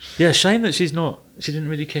 Yeah, shame that she didn't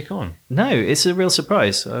really kick on. No, it's a real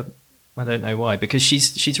surprise. I don't know why, because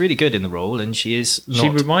she's really good in the role, and she is not She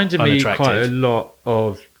reminded me unattractive. quite a lot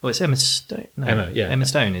of Oh, it's Emma Stone. No, Emma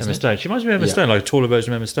Stone, isn't Emma it? Stone. She reminds me of Emma Yeah. Stone, like a taller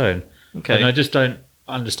version of Emma Stone. Okay. And I just don't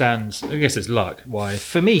understand. I guess it's luck. Why?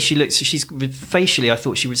 For me, she's facially, I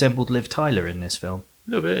thought she resembled Liv Tyler in this film.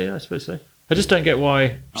 A little bit, yeah, I suppose so. I just don't get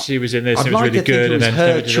why she was in this. I'd It was like really to good. think it was and then her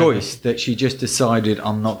never did choice that she just decided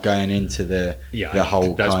I'm not going into the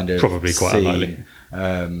whole that's kind of probably quite scene.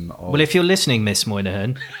 unlikely. Well, if you're listening, Miss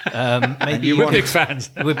Moynihan, maybe you We're want- big fans.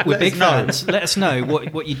 we're big fans. Let us know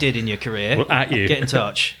what you did in your career. Well, at you. Get in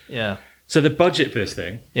touch. Yeah. So the budget for this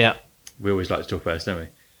thing, Yeah. we always like to talk about this, don't we?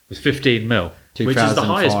 Was 15 mil, which is the 2005.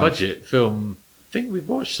 highest budget film I think we've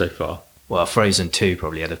watched so far. Well, Frozen 2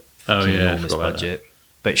 probably had a Oh, yeah, I enormous forgot about budget.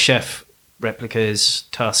 But Chef, Replicas,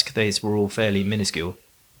 Tusk, these were all fairly minuscule.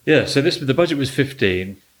 Yeah, so the budget was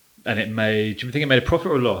 15, and it made. Do you think it made a profit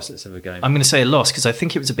or a loss? Let's have a game. I'm going to say a loss because I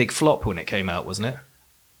think it was a big flop when it came out, wasn't it?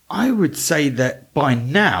 I would say that by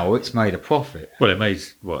now it's made a profit. Well, it made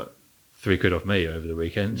what £3 off me over the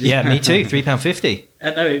weekend. Yeah, me too. £3.50.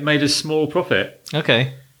 And no, it made a small profit.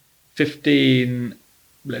 Okay. 15.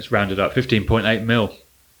 Let's round it up. 15.8 mil.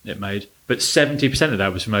 It made, but 70% of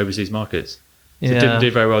that was from overseas markets. So it didn't do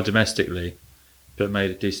very well domestically, but made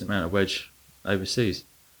a decent amount of wedge overseas.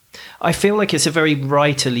 I feel like it's a very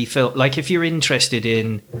writerly film. Like if you're interested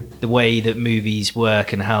in the way that movies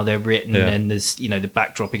work and how they're written Yeah. and there's, the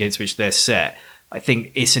backdrop against which they're set, I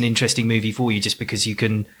think it's an interesting movie for you just because you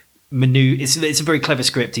can maneuver. It's a very clever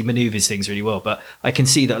script. He maneuvers things really well, but I can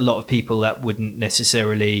see that a lot of people that wouldn't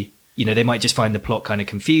necessarily, they might just find the plot kind of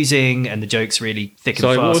confusing and the jokes really thick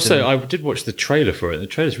and fast. So I did watch the trailer for it. The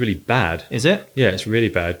trailer's really bad. Is it? Yeah, it's really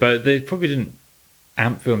bad. But they probably didn't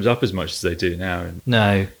amp films up as much as they do now. And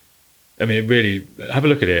No. I mean, it really, have a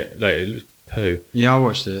look at it. Like, it looks poo. Yeah, I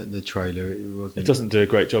watched the trailer. It wasn't. It doesn't do a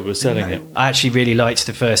great job of selling No. it. I actually really liked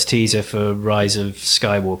the first teaser for Rise of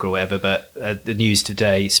Skywalker or whatever, but the news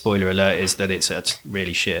today, spoiler alert, is that it's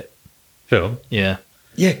really shit. Film? Yeah.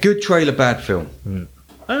 Yeah, good trailer, bad film.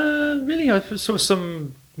 Really? I saw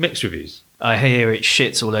some mixed reviews. I hear it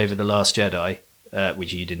shits all over The Last Jedi,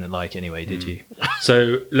 which you didn't like anyway, did you?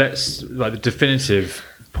 So the definitive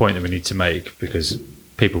point that we need to make, because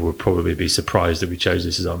people would probably be surprised that we chose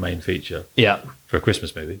this as our main feature Yeah. for a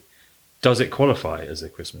Christmas movie. Does it qualify as a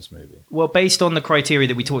Christmas movie? Well, based on the criteria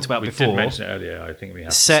that we talked about We did before, mention it earlier. I think we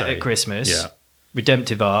have set to say, at Christmas, Yeah,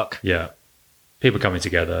 redemptive arc. yeah. People coming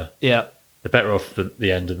together. Yeah. They're better off at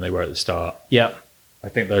the end than they were at the start. Yeah. I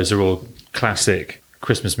think those are all classic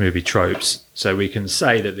Christmas movie tropes. So we can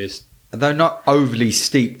say that this. Though not overly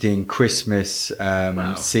steeped in Christmas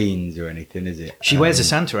scenes or anything, is it? She wears a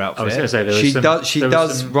Santa I was going to outfit. say there was She some, does. She there was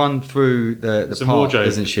does some- run through the some park, wardrobe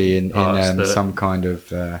doesn't she? In parts that- some kind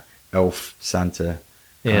of elf Santa,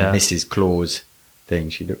 Yeah. Mrs. Claus thing.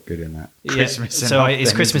 She looked good in that. Yeah. Christmas So enough it's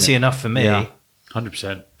then, Christmassy isn't it? enough for me. Yeah.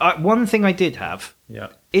 100%. One thing I did have. Yeah.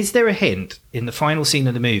 Is there a hint in the final scene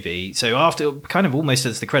of the movie? So after, kind of almost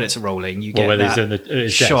as the credits are rolling, you Well, get where he's that in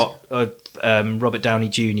his desk. shot of Robert Downey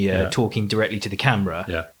Jr. talking directly to the camera.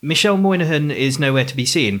 Yeah. Michelle Moynihan is nowhere to be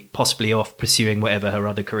seen, possibly off pursuing whatever her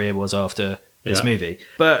other career was after this Yeah. movie.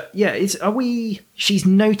 But yeah, she's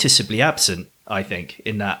noticeably absent, I think,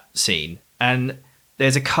 in that scene. And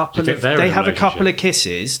there's a couple think of, they're they in a have a couple of relationship?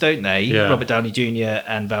 kisses, don't they? Yeah. Robert Downey Jr.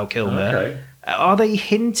 and Val Kilmer. Okay. Are they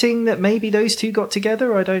hinting that maybe those two got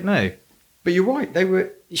together? I don't know. But you're right. They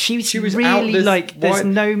were She was out really this- like, there's why-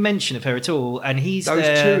 no mention of her at all, and he's those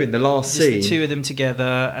there, two in the last just the scene. two of them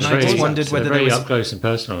together, and I Very- just wondered so whether very there was, up close and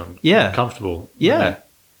personal and Yeah. comfortable. yeah,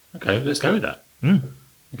 Okay, let's go with that. Mm.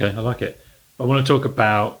 Okay, I like it. I want to talk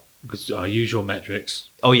about because our usual metrics.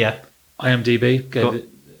 oh yeah, IMDb gave Got- it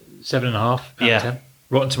 7.5 out Yeah. of 10.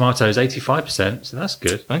 Rotten Tomatoes 85%, so that's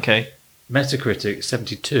good. okay, Metacritic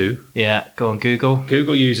 72. yeah. Go on Google.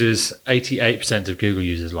 Google users 88% of Google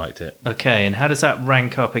users liked it. Okay, and how does that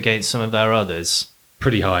rank up against some of our others?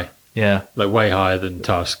 Pretty high, Yeah, like way higher than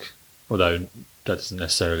Tusk, although that doesn't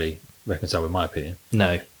necessarily reconcile with my opinion.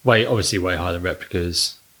 no, Obviously way higher than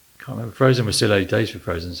Replicas. Can't remember. Frozen was still early days for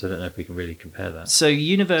Frozen, so I don't know if we can really compare that. so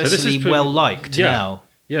universally pretty- well liked Yeah. now,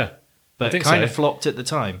 Yeah, but think kind so. of flopped at the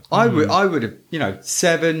time. I would have,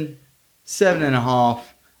 7.5.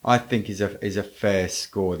 I think is a fair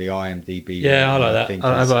score. The IMDb. Yeah, I like that. think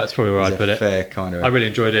I is- that's probably where is I'd a put it. Fair kind of. I really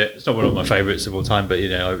enjoyed it. It's not one of my favourites of all time, but it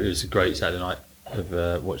was a great Saturday night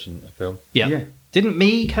of watching a film. Yeah. Yeah. Didn't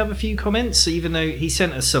Meeg have a few comments? Even though he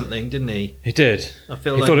sent us something, didn't he? He did. I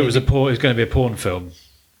feel He like thought it was maybe- it was going to be a porn film.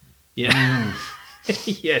 Yeah.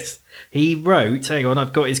 Yes. He wrote, hang on,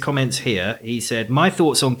 I've got his comments here. He said, my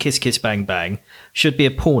thoughts on Kiss Kiss Bang Bang should be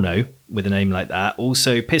a porno with a name like that.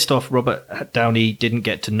 Also, pissed off Robert Downey didn't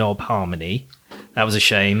get to knob Harmony. That was a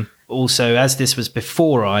shame. Also, as this was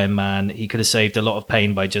before Iron Man, he could have saved a lot of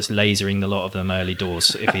pain by just lasering a lot of them early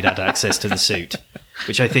doors if he'd had access to the suit,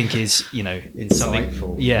 which I think is,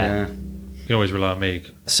 Insightful. Yeah. You can always rely on me.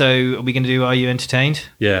 So, are we going to do Are You Entertained?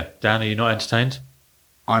 Yeah. Dan, are you not entertained?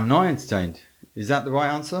 I'm not entertained. Is that the right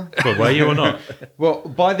answer? Well, were you or not? Well,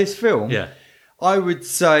 by this film, Yeah. I would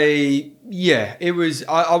say, yeah, it was.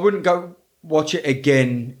 I wouldn't go watch it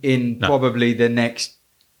again in probably the next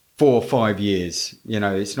 4 or 5 years.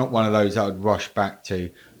 It's not one of those I would rush back to.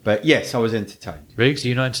 But yes, I was entertained. Riggs, are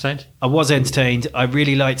you not entertained? I was entertained. I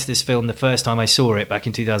really liked this film the first time I saw it back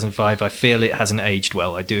in 2005. I feel it hasn't aged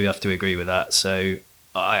well. I do have to agree with that. So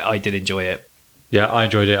I did enjoy it. Yeah, I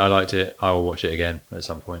enjoyed it. I liked it. I will watch it again at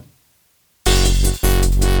some point.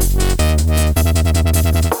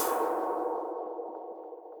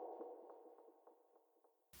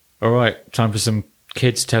 All right, time for some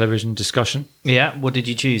kids' television discussion. Yeah, what did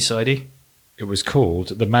you choose, Sidey? It was called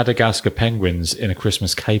The Madagascar Penguins in a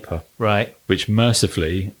Christmas Caper, Right. which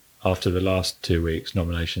mercifully, after the last 2 weeks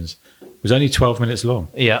nominations, was only 12 minutes long.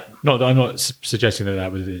 Yeah. I'm not suggesting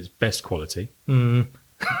that was its best quality,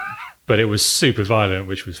 but it was super violent,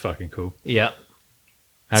 which was fucking cool. Yeah.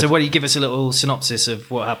 So why don't you give us a little synopsis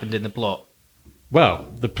of what happened in the plot? Well,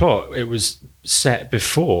 the plot, it was set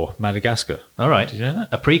before Madagascar. All right. Did you know that?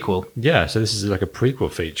 A prequel. Yeah, so this is like a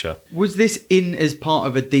prequel feature. Was this in as part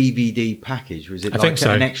of a DVD package? Was it I think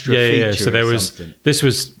so. an extra feature? Yeah. So there or was something? this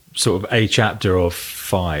was sort of a chapter of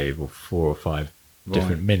 5 or 4 or 5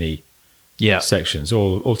 different mini Yeah. sections,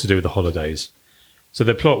 all to do with the holidays. So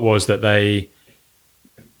the plot was that they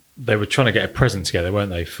were trying to get a present together,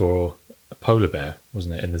 weren't they, for a polar bear,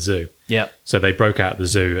 wasn't it, in the zoo? Yeah. So they broke out the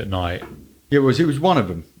zoo at night. It was one of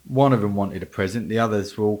them. One of them wanted a present. The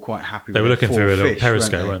others were all quite happy. They were with looking through a little fish,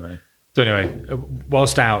 periscope, weren't they? So anyway,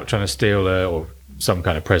 whilst out trying to steal or some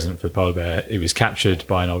kind of present for the polar bear, he was captured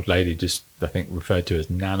by an old lady, just I think referred to as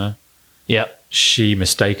Nana. Yeah. She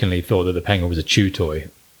mistakenly thought that the penguin was a chew toy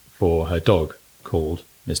for her dog called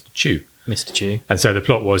Mr. Chew. Mr. Chew. And so the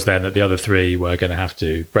plot was then that the other 3 were going to have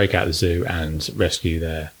to break out the zoo and rescue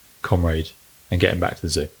their comrade and get him back to the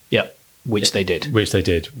zoo. Yeah. Which they did. Which they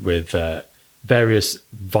did with various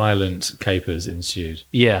violent capers ensued.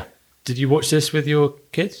 Yeah. Did you watch this with your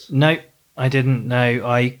kids? No, I didn't. No,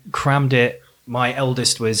 I crammed it. My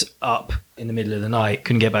eldest was up in the middle of the night,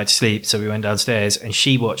 couldn't get back to sleep, so we went downstairs and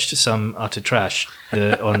she watched some utter trash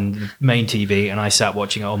on the main TV, and I sat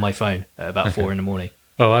watching it on my phone at about 4 in the morning.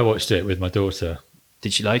 Oh, I watched it with my daughter.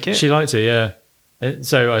 Did she like it? She liked it, yeah.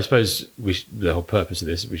 So I suppose the whole purpose of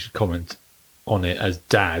this, we should comment on it as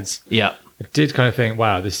dads. Yeah. I did kind of think,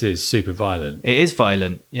 wow, this is super violent. It is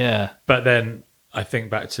violent, yeah. But then I think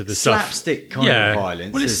back to the slapstick stuff. kind of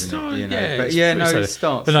violence, well, isn't it? But it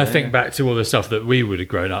starts. Then I think back to all the stuff that we would have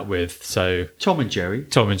grown up with. So Tom and Jerry,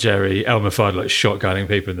 Elmer Fudd like shotgunning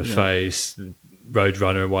people in the face,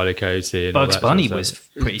 Roadrunner and Wile E. Coyote. And Bugs all that Bunny sort of was stuff.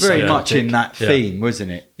 pretty very much psychotic. in that theme,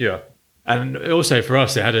 wasn't it? Yeah. And also for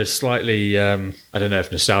us, it had a slightly, I don't know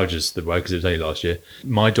if nostalgia's the word because it was only last year.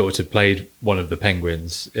 My daughter played one of the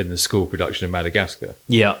penguins in the school production of Madagascar.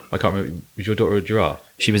 Yeah. I can't remember, was your daughter a giraffe?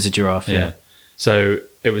 She was a giraffe, yeah. So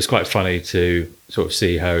it was quite funny to sort of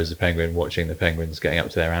see her as a penguin watching the penguins getting up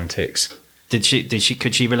to their antics. Could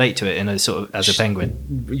she relate to it in a sort of as a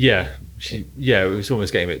penguin? Yeah. It was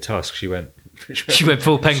almost getting a bit tusk. She went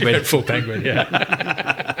full penguin. She went full penguin,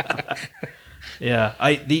 yeah. Yeah.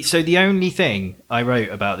 So the only thing I wrote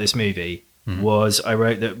about this movie was I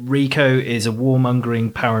wrote that Rico is a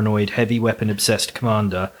warmongering, paranoid, heavy weapon obsessed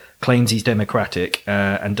commander, claims he's democratic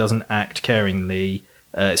and doesn't act caringly,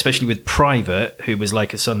 especially with Private, who was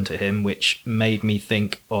like a son to him, which made me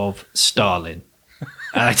think of Stalin.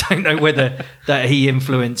 And I don't know whether that he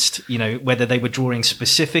influenced, whether they were drawing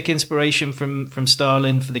specific inspiration from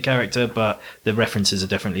Stalin for the character, but the references are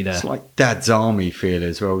definitely there. It's like Dad's Army feel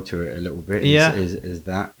as well to it a little bit. Yeah. Is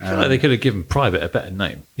that? I feel like they could have given Private a better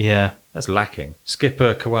name. Yeah. That's lacking.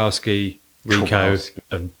 Skipper, Kowalski, Rico,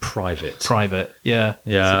 and Private. Private, yeah.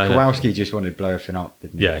 Yeah. So Kowalski just wanted to blow everything up,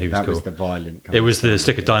 didn't he? Yeah, he was That cool. was the violent. It was the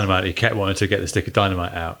stick of dynamite. He kept wanting to get the stick of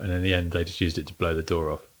dynamite out, and in the end, they just used it to blow the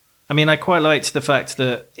door off. I mean, I quite liked the fact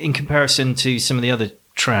that in comparison to some of the other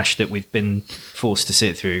trash that we've been forced to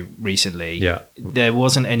sit through recently, there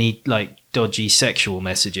wasn't any like dodgy sexual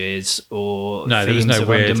messages or No, there was themes no of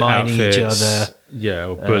weird undermining outfits, each other. Yeah,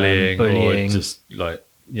 or bullying, or bullying. just like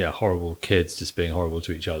horrible kids just being horrible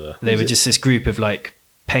to each other. They were just this group of like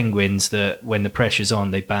penguins that when the pressure's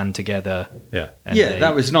on, they band together. Yeah,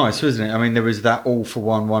 that was nice, wasn't it? I mean, there was that all for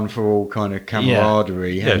one for all kind of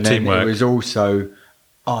camaraderie, Yeah, and then teamwork. it was also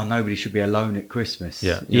oh, nobody should be alone at Christmas.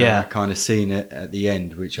 Yeah. You know, Yeah. that kind of scene at the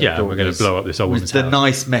end, which I Yeah, thought we're going was- to blow up this old was woman's the house.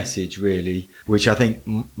 nice message, really, which I think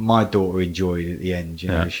my daughter enjoyed at the end. You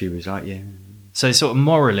know, Yeah. she was like, yeah. So sort of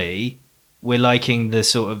morally, we're liking the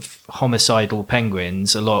sort of homicidal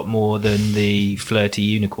penguins a lot more than the flirty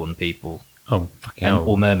unicorn people Oh, fucking hell.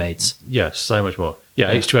 or mermaids. Yeah, so much more.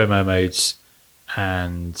 Yeah, H2O Mermaids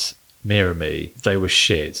and Mirror Me, they were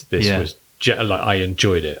shit. This Yeah. was like, I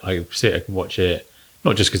enjoyed it. I sit and watch it,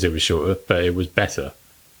 not just because it was shorter, but it was better.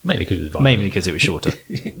 Mainly because it was violent. Mainly because it was shorter.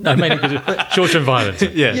 No, mainly because it was shorter and violent.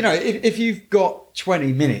 Yeah. You know, if you've got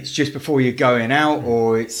 20 minutes just before you're going out,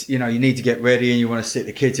 or it's, you know, you need to get ready and you want to sit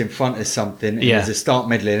the kids in front of something, and Yeah. there's a start,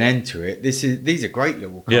 middle, and end to it. These are great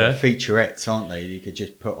little kind of Yeah. featurettes, aren't they? You could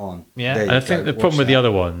just put on. Yeah. There And you I think go, the watch problem with the that.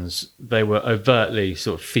 other ones, they were overtly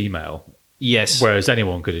sort of female, Yes. whereas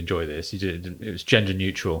anyone could enjoy this. It was gender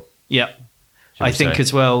neutral. Yeah. shall I we think say.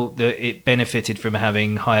 as well that it benefited from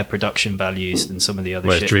having higher production values than some of the other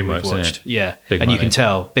Well, it's shit that DreamWorks, we've isn't watched. it? Yeah. Big and you money. can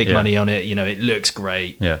tell big Yeah. money on it. You know, it looks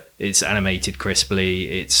great. Yeah. It's animated crisply.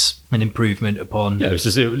 It's an improvement upon. Yeah, it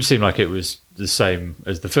seemed like it was the same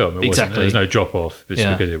as the film. It Exactly. There was no drop off just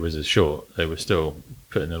Yeah. because it was as short. They were still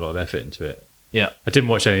putting a lot of effort into it. Yeah. I didn't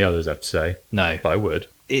watch any others, I have to say, No. but I would.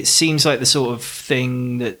 It seems like the sort of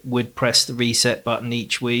thing that would press the reset button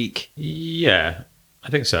each week. Yeah, I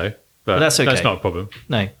think so. But Well, that's okay. That's not a problem.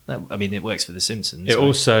 No, I mean it works for The Simpsons. It so-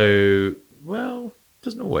 also, well,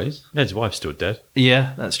 doesn't always. Ned's wife's still dead.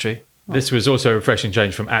 yeah, that's true. This was also a refreshing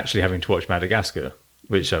change from actually having to watch Madagascar,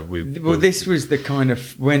 which Well, this was the kind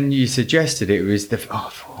of, when you suggested it, was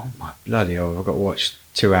oh my bloody hell, I've got to watch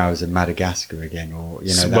 2 hours of Madagascar again, or,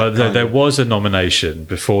 you know, that well, kind there of- was a nomination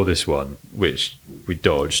before this one, which we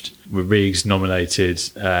dodged. Riggs nominated,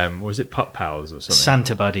 was it Pup Pals or something?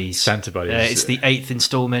 Santa Buddies. Santa Buddies. It's the 8th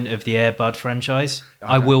installment of the Air Bud franchise.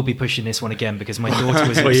 I will be pushing this one again because my daughter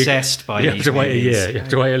was Well, obsessed by you these have to wait a movies. year. You have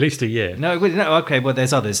to wait at least a year. No, okay, well,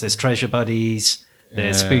 there's others. There's Treasure Buddies.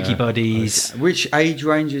 There's Yeah. Spooky Buddies. Which age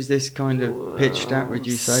range is this kind of pitched at, would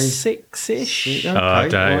you say? 6-ish. Okay, Oh, right.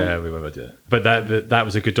 yeah, we won't do it. But that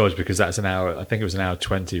was a good dodge because that's an hour. I think it was an hour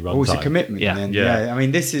 20 run Oh, it's a time. commitment Yeah. then. Yeah. Yeah. I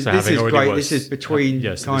mean, this is So this having is already great. watched- This is between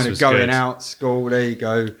yes, kind this of was going good. out, school, there you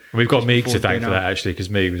go. We've got Just Meek before to thank going for out. that actually because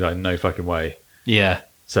Meek was like, no fucking way. Yeah.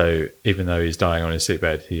 So even though he's dying on his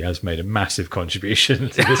sickbed, he has made a massive contribution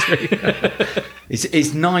to this week.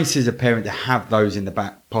 It's nice as a parent to have those in the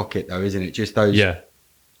back pocket though, isn't it? Just those Yeah.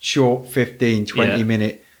 short 15, 20 Yeah.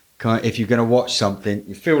 minute kind if you're going to watch something,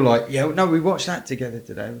 you feel like, yeah, no, we watched that together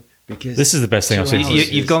today because This is the best thing I've seen.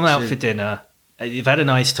 You've gone out Just- for dinner. You've had a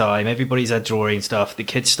nice time. Everybody's had drawing stuff. The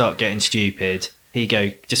kids start getting stupid. Here you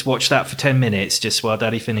go. Just watch that for 10 minutes just while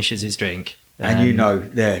Daddy finishes his drink. and you know,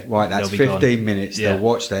 there, right, that's they'll be 15 gone. minutes. Yeah. They'll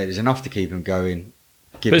watch that. It's enough to keep them going.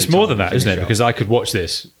 But it's more than that, isn't it? Because I could watch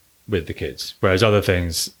this with the kids, whereas other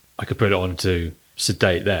things I could put it on to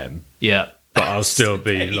sedate them, Yeah. but I'll still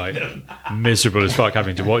be like miserable as fuck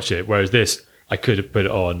having to watch it. Whereas this, I could have put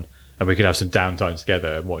it on and we could have some downtime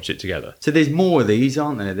together and watch it together. So there's more of these,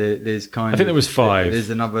 aren't there? There's kind I think there was 5.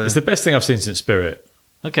 There's another. It's the best thing I've seen since Spirit.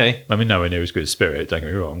 Okay. I mean, nowhere near as good as Spirit, don't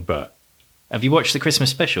get me wrong, but Have you watched the Christmas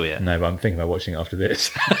special yet? no, but I'm thinking about watching it after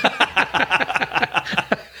this.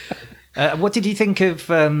 What did you think of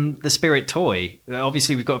the Spirit toy?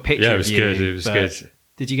 Obviously, we've got a picture Yeah, it of was you, good. It was but good.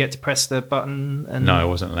 Did you get to press the button? And No, I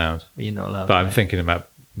wasn't allowed. You're not allowed. But I'm thinking about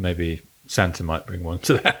maybe Santa might bring one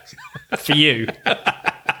to that. For you.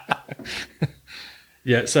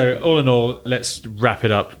 Yeah, so all in all, let's wrap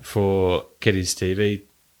it up for Kiddies TV.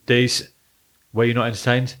 Dees, were you not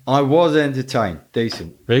entertained? I was entertained.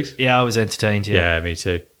 Decent. Riggs? Yeah, I was entertained. Yeah, me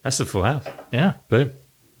too. That's the full house. Yeah. Boom.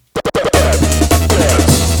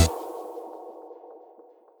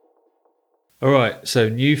 All right, so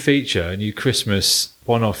new feature, a new Christmas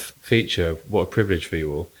one-off feature. What a privilege for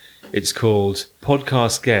you all. It's called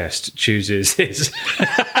Podcast Guest Chooses His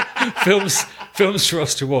films for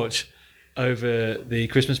us to watch over the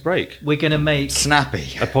Christmas break. We're gonna make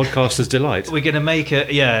Snappy. A podcaster's delight.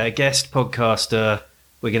 a guest podcaster.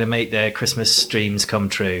 We're gonna make their Christmas streams come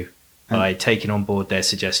true by taking on board their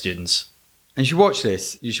suggestions. And you should watch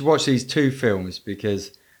this. You should watch these 2 films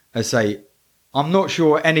because, as I say, I'm not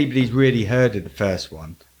sure anybody's really heard of the first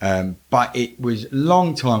one, but it was a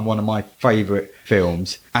long time one of my favourite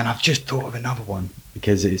films. And I've just thought of another one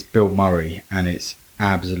because it's Bill Murray and it's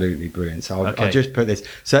absolutely brilliant. So Okay. I'll just put this.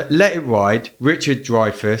 So Let It Ride, Richard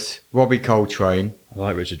Dreyfuss, Robbie Coltrane, I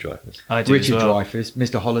like Richard Dreyfuss. I do Richard as well. Dreyfuss,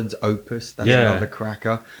 Mr. Holland's Opus. That's Yeah. another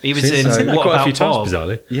cracker. He was Seen in that What quite a About few times, Bob?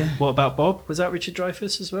 bizarrely. Yeah. What About Bob? Was that Richard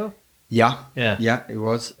Dreyfuss as well? Yeah. Yeah. Yeah, it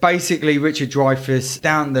was. Basically, Richard Dreyfuss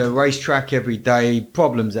down the racetrack every day,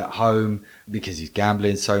 problems at home, because he's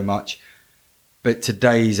gambling so much. But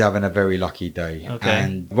today he's having a very lucky day. Okay.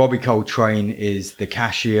 And Robbie Coltrane is the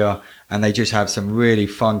cashier, and they just have some really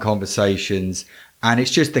fun conversations. And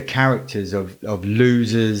it's just the characters of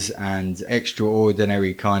losers and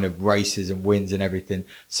extraordinary kind of races and wins and everything.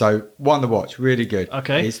 So one to watch, really good.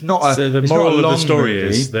 Okay. It's not a So the it's not a moral of the long story movie.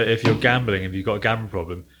 is that if you're gambling, if you've got a gambling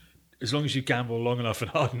problem, as long as you gamble long enough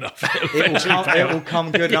and hard enough, It will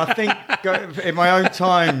come good. And I think in my own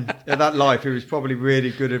time of that life, it was probably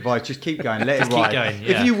really good advice. Just keep going, let Just it keep ride. going,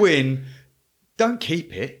 yeah. If you win, don't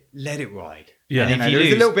keep it, let it ride. Yeah. You And know, if you there's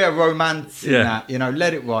a lose- little bit of romance in Yeah. that. You know,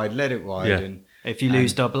 let it ride, Yeah. If you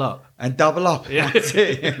lose, double up. and double up. Yeah. That's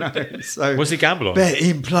it. You know? So what's he gamble on? bet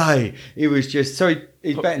in play. It was just so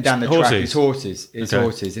he's betting down the track. Horses. His horses. His Okay.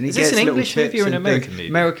 horses. And he Is this gets an little English movie tips or an and American things. movie?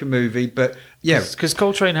 American movie, but yeah, Because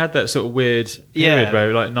Coltrane had that sort of weird Yeah. period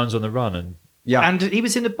where like Nuns on the Run and yeah. And he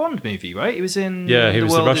was in the Bond movie, right? He was in Yeah, he The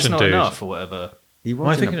was the World Is Russian Not dude. Enough or whatever. he Well,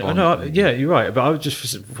 was I in think a Bond no, movie. yeah, you're right. But I was just for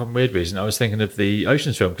some weird reason I was thinking of the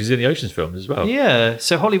Ocean's film because he's in the Ocean's films as well. Yeah,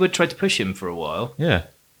 so Hollywood tried to push him for a while, Yeah.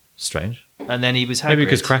 Strange. and then he was Hagrid. Maybe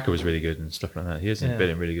because Cracker was really good and stuff like that. He has Yeah.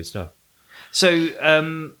 been in really good stuff. So,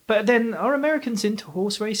 but then are Americans into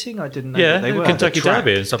horse racing? I didn't know Yeah, that they were. Kentucky The track,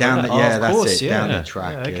 Derby and stuff down like the, that. yeah, of that's course, it. yeah. Down Yeah. the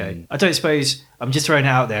track. Yeah, okay. and- I don't suppose I'm just throwing it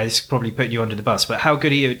out there. This is probably putting you under the bus, but how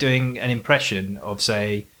good are you at doing an impression of,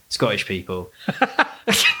 say, Scottish people?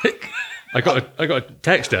 I got a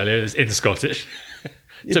text earlier in Scottish.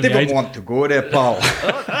 You Took me didn't ages- want to go there, pal.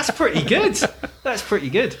 Oh, that's pretty good. That's pretty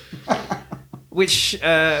good. Which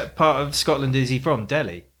part of Scotland is he from?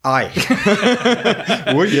 Delhi. Aye.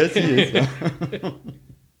 Well, yes, he is.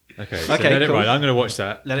 Okay, so Okay, let it cool. ride. I'm going to watch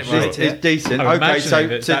that. Let it Sure. ride. It's, Yeah. it's decent. I'm Okay, imagining so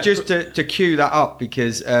that so that- just to cue that up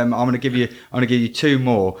because I'm going to give you two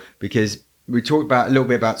more because we talked about a little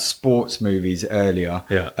bit about sports movies earlier.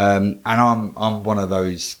 Yeah. And I'm one of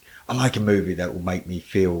those. I like a movie that will make me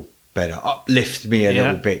feel better, uplift me a Yeah.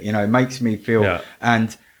 little bit. You know, makes me feel. Yeah.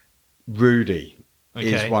 And Rudy.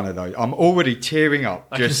 Okay. Is one of those. I'm already tearing up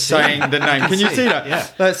I can just see saying that. the name. Can you see that? Yeah.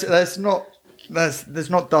 That's not. There's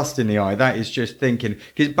not dust in the eye. That is just thinking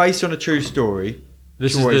because it's based on a true story.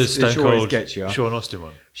 This It always- is the it Stone always Cold gets you. Sean Austin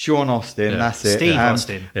one. Sean Austin, Yeah. that's it. Steve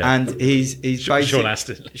Austin. Yeah. And he's Sean basically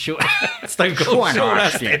Astin. Stone Cold. Sean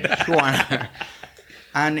Austin. Sean.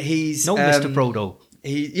 And he's No, Mr. Frodo.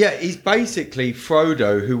 He's basically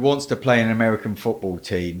Frodo who wants to play in an American football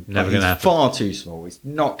team. Never but gonna he's happen. far too small. It's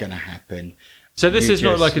not going to happen. So this You is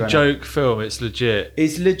not just like a run joke film. It's legit.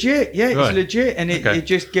 It's legit, yeah, Right. it's legit, and Okay. it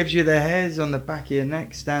just gives you the hairs on the back of your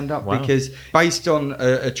neck stand up Wow. because based on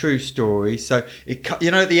a true story. So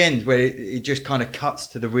at the end where it just kind of cuts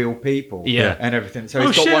to the real people, Yeah. and everything. So Oh,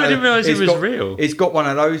 it's got shit, one I of didn't realise it it's was got- real. It's got one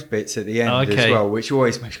of those bits at the end as Okay. well, which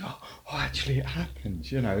always makes you go, oh, actually it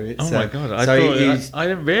happens. You know, it's, Oh my god! I so thought I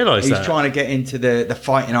didn't realise he's that. trying to get into the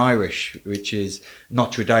Fighting Irish, which is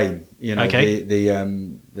Notre Dame. You know, Okay. the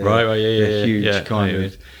Right, yeah, the huge yeah. kind Yeah,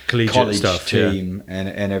 of collegiate college stuff, yeah. team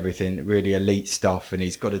and everything, really elite stuff, and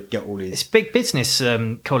he's got to get all It's his. big business,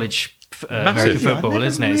 college Massive. American Yeah, I football, never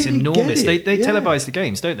isn't it? It's really enormous. get it. They Yeah. televise the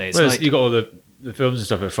games, don't they? It's Whereas like, you got all the films and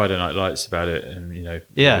stuff at Friday Night Lights about it, and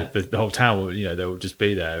Yeah. the whole town will they will just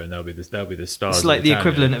be there, and they'll be the stars. It's of like the town,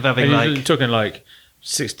 equivalent of having, And you're like- talking like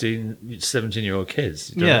 16, 17-year-old kids.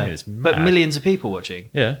 Do you know what I yeah, mean? It's but mad. millions of people watching.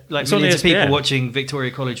 Yeah, Like It's on millions of people ESPN. watching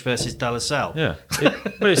Victoria College versus Dallas Sal. Yeah,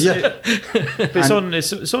 but it's, Yeah. but it's on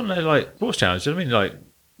like sports channels. Do you know what I mean? Like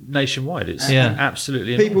nationwide, it's Yeah.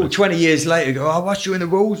 absolutely People enormous. 20 years later go, I watched you in the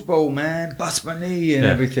Rose Bowl, man, bust my knee and Yeah.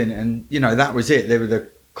 everything, and that was it. They were the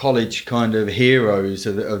college kind of heroes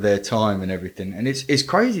of their time and everything, and it's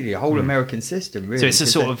crazy the whole American system. Really, So it's a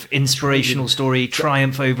because sort they- of inspirational story,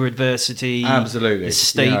 triumph over adversity. Absolutely, The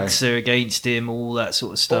stakes are against him, all that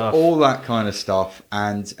sort of stuff. all that kind of stuff,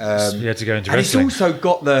 and You had to go into and it's wrestling. also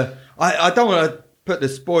got the. I don't want to put the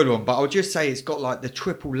spoiler on, but I'll just say it's got like the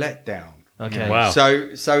triple letdown. Okay. Wow. So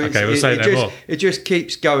it's, Okay, we'll say no just, more. it just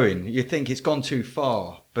keeps going. You think it's gone too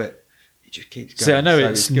far, but it just keeps going. See, I know So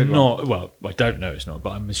it's a good one. not. Well, I don't know it's not,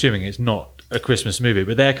 but I'm assuming it's not a Christmas movie.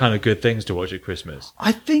 But they're kind of good things to watch at Christmas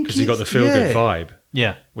I think because you got the it's- feel-good yeah. vibe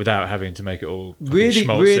Yeah. without having to make it all fucking Really,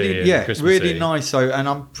 schmaltzy really, and yeah, Christmassy. really nice. So, and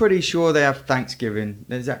I'm pretty sure they have Thanksgiving.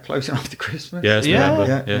 Is that close enough to Christmas? Yeah, it's Yeah.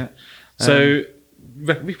 November. Yeah, Yeah. yeah. So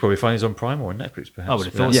we probably find these on Prime or on Netflix, perhaps. I would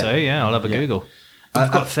have thought Yeah. so, yeah. I'll have a Yeah. Google. I've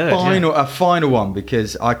got a third. a final one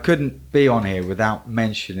because I couldn't be on here without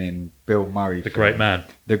mentioning Bill Murray, The great man.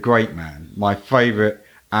 the great man, my favourite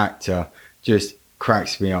actor, just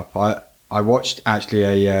cracks me up. I watched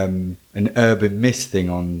actually an Urban Myth thing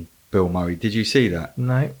on Bill Murray. Did you see that?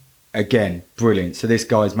 No. Again, brilliant. So this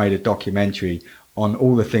guy's made a documentary on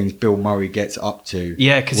all the things Bill Murray gets up to.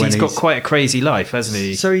 Yeah, because when he's got quite a crazy life, hasn't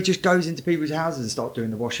he? So he just goes into people's houses and starts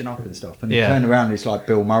doing the washing up and stuff. And you Yeah. turn around and it's like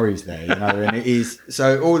Bill Murray's there, and it is.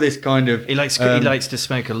 So all this kind of... He likes to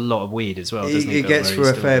smoke a lot of weed as well, doesn't he? He Bill gets Murray for a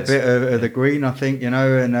still fair does. bit of the green, I think,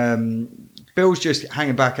 and Bill's just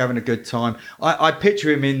hanging back, having a good time. I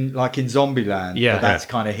picture him in Zombieland. Yeah. But that's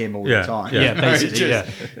kind of him all Yeah. the time. Yeah, basically,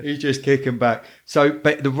 He's just kicking back. So,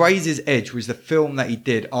 but The Razor's Edge was the film that he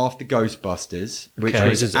did after Ghostbusters, which Okay.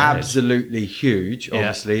 was Razor's Edge. absolutely huge,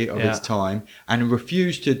 obviously, of its time, and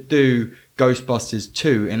refused to do Ghostbusters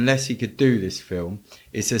 2 unless he could do this film.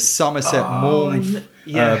 It's a Somerset Maugham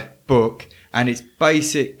book, and it's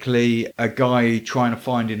basically a guy trying to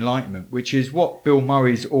find enlightenment, which is what Bill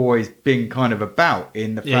Murray's always been kind of about.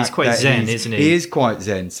 In the fact he's quite that zen, isn't he? He is quite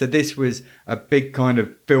zen. So this was a big kind of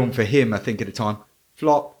film for him, I think, at the time.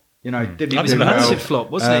 Flop, didn't It was do a well. massive flop,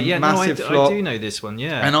 wasn't it? Yeah, no, I massive flop. do know this one.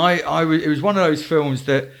 Yeah, And it was one of those films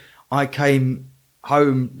that I came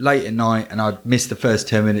home late at night and I'd missed the first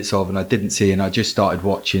 10 minutes of, and I didn't see, and I just started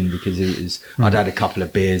watching because it was I'd had a couple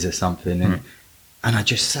of beers or something, and I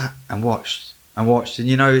just sat and watched, and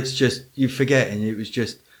it's just, you forget, and it was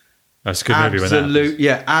just That's a good movie when that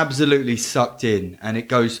happens. absolutely sucked in, and it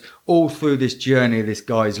goes all through this journey of this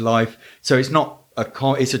guy's life. So it's not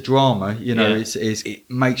it's a drama, Yeah. it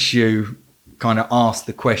makes you kind of ask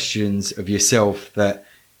the questions of yourself that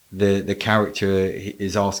the character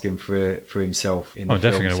is asking for himself in the I'm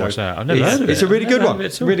definitely film. going to watch that. I've never heard of it. It's a really I've good never one. heard of it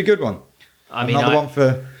It's at a all. really good one. I mean, Another one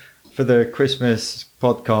for the Christmas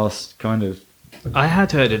podcast kind of. I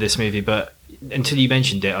had heard of this movie, but until you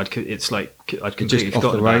mentioned it, I'd completely Just off forgotten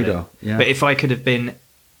the about radar, it. yeah. But if I could have been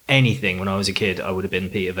anything when I was a kid, I would have been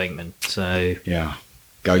Peter Venkman. So Yeah.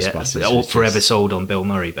 Ghostbusters. all is forever just- sold on Bill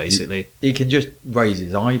Murray, basically. He can just raise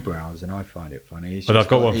his eyebrows, and I find it funny. He's But just I've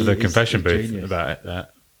got one for the he's confession booth genius. about it.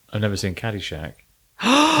 That I've never seen Caddyshack.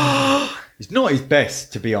 It's not his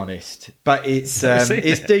best, to be honest, but it's Never seen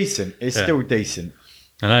it's it. decent. It's Yeah. still decent.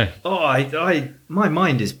 I know. Oh, my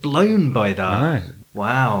mind is blown by that. I know.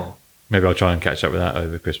 Wow. Maybe I'll try and catch up with that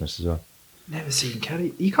over Christmas as well. Never seen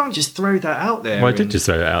Caddy. You can't just throw that out there. Well, I did and- just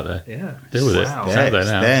throw that out there. Yeah. Deal with it. Wow. It's out there It's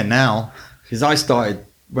now. there now. Because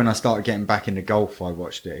when I started getting back into golf, I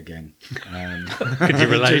watched it again. Could you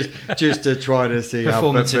relate? just to try to see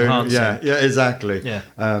Performance how enhancing. Yeah, exactly. Yeah.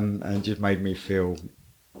 And just made me feel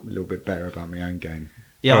a little bit better about my own game.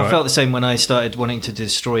 Yeah, I Alright. felt the same when I started wanting to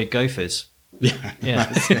destroy gophers. Yeah.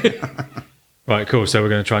 Yeah. Right, cool. So we're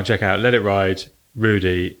going to try and check out Let It Ride,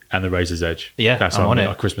 Rudy, and The Razor's Edge. Yeah, That's I'm on it.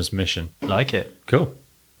 our Christmas mission. Like it. Cool.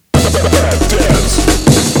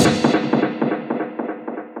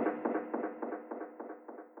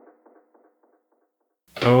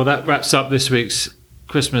 Oh, well, that wraps up this week's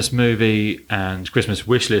Christmas movie and Christmas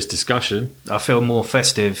wish list discussion. I feel more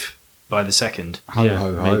festive by the second. Ho, Yeah,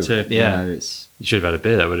 ho, me ho. too. Yeah. It's You should have had a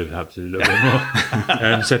beer. That would have helped a little bit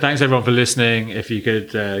more. So thanks everyone for listening. If you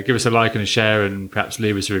could give us a like and a share, and perhaps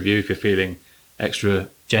leave us a review if you're feeling extra,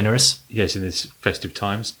 Generous. yes, in these festive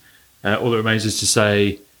times. All that remains is to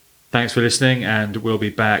say thanks for listening, and we'll be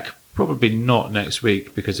back probably not next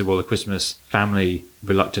week because of all the Christmas family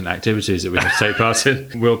reluctant activities that we have to take part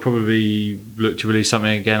in. We'll probably look to release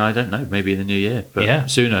something again, I don't know, maybe in the new year, but Yeah.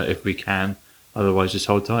 sooner if we can. Otherwise, just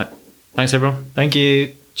hold tight. Thanks everyone. Thank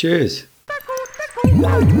you. cheers.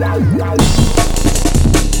 La la la la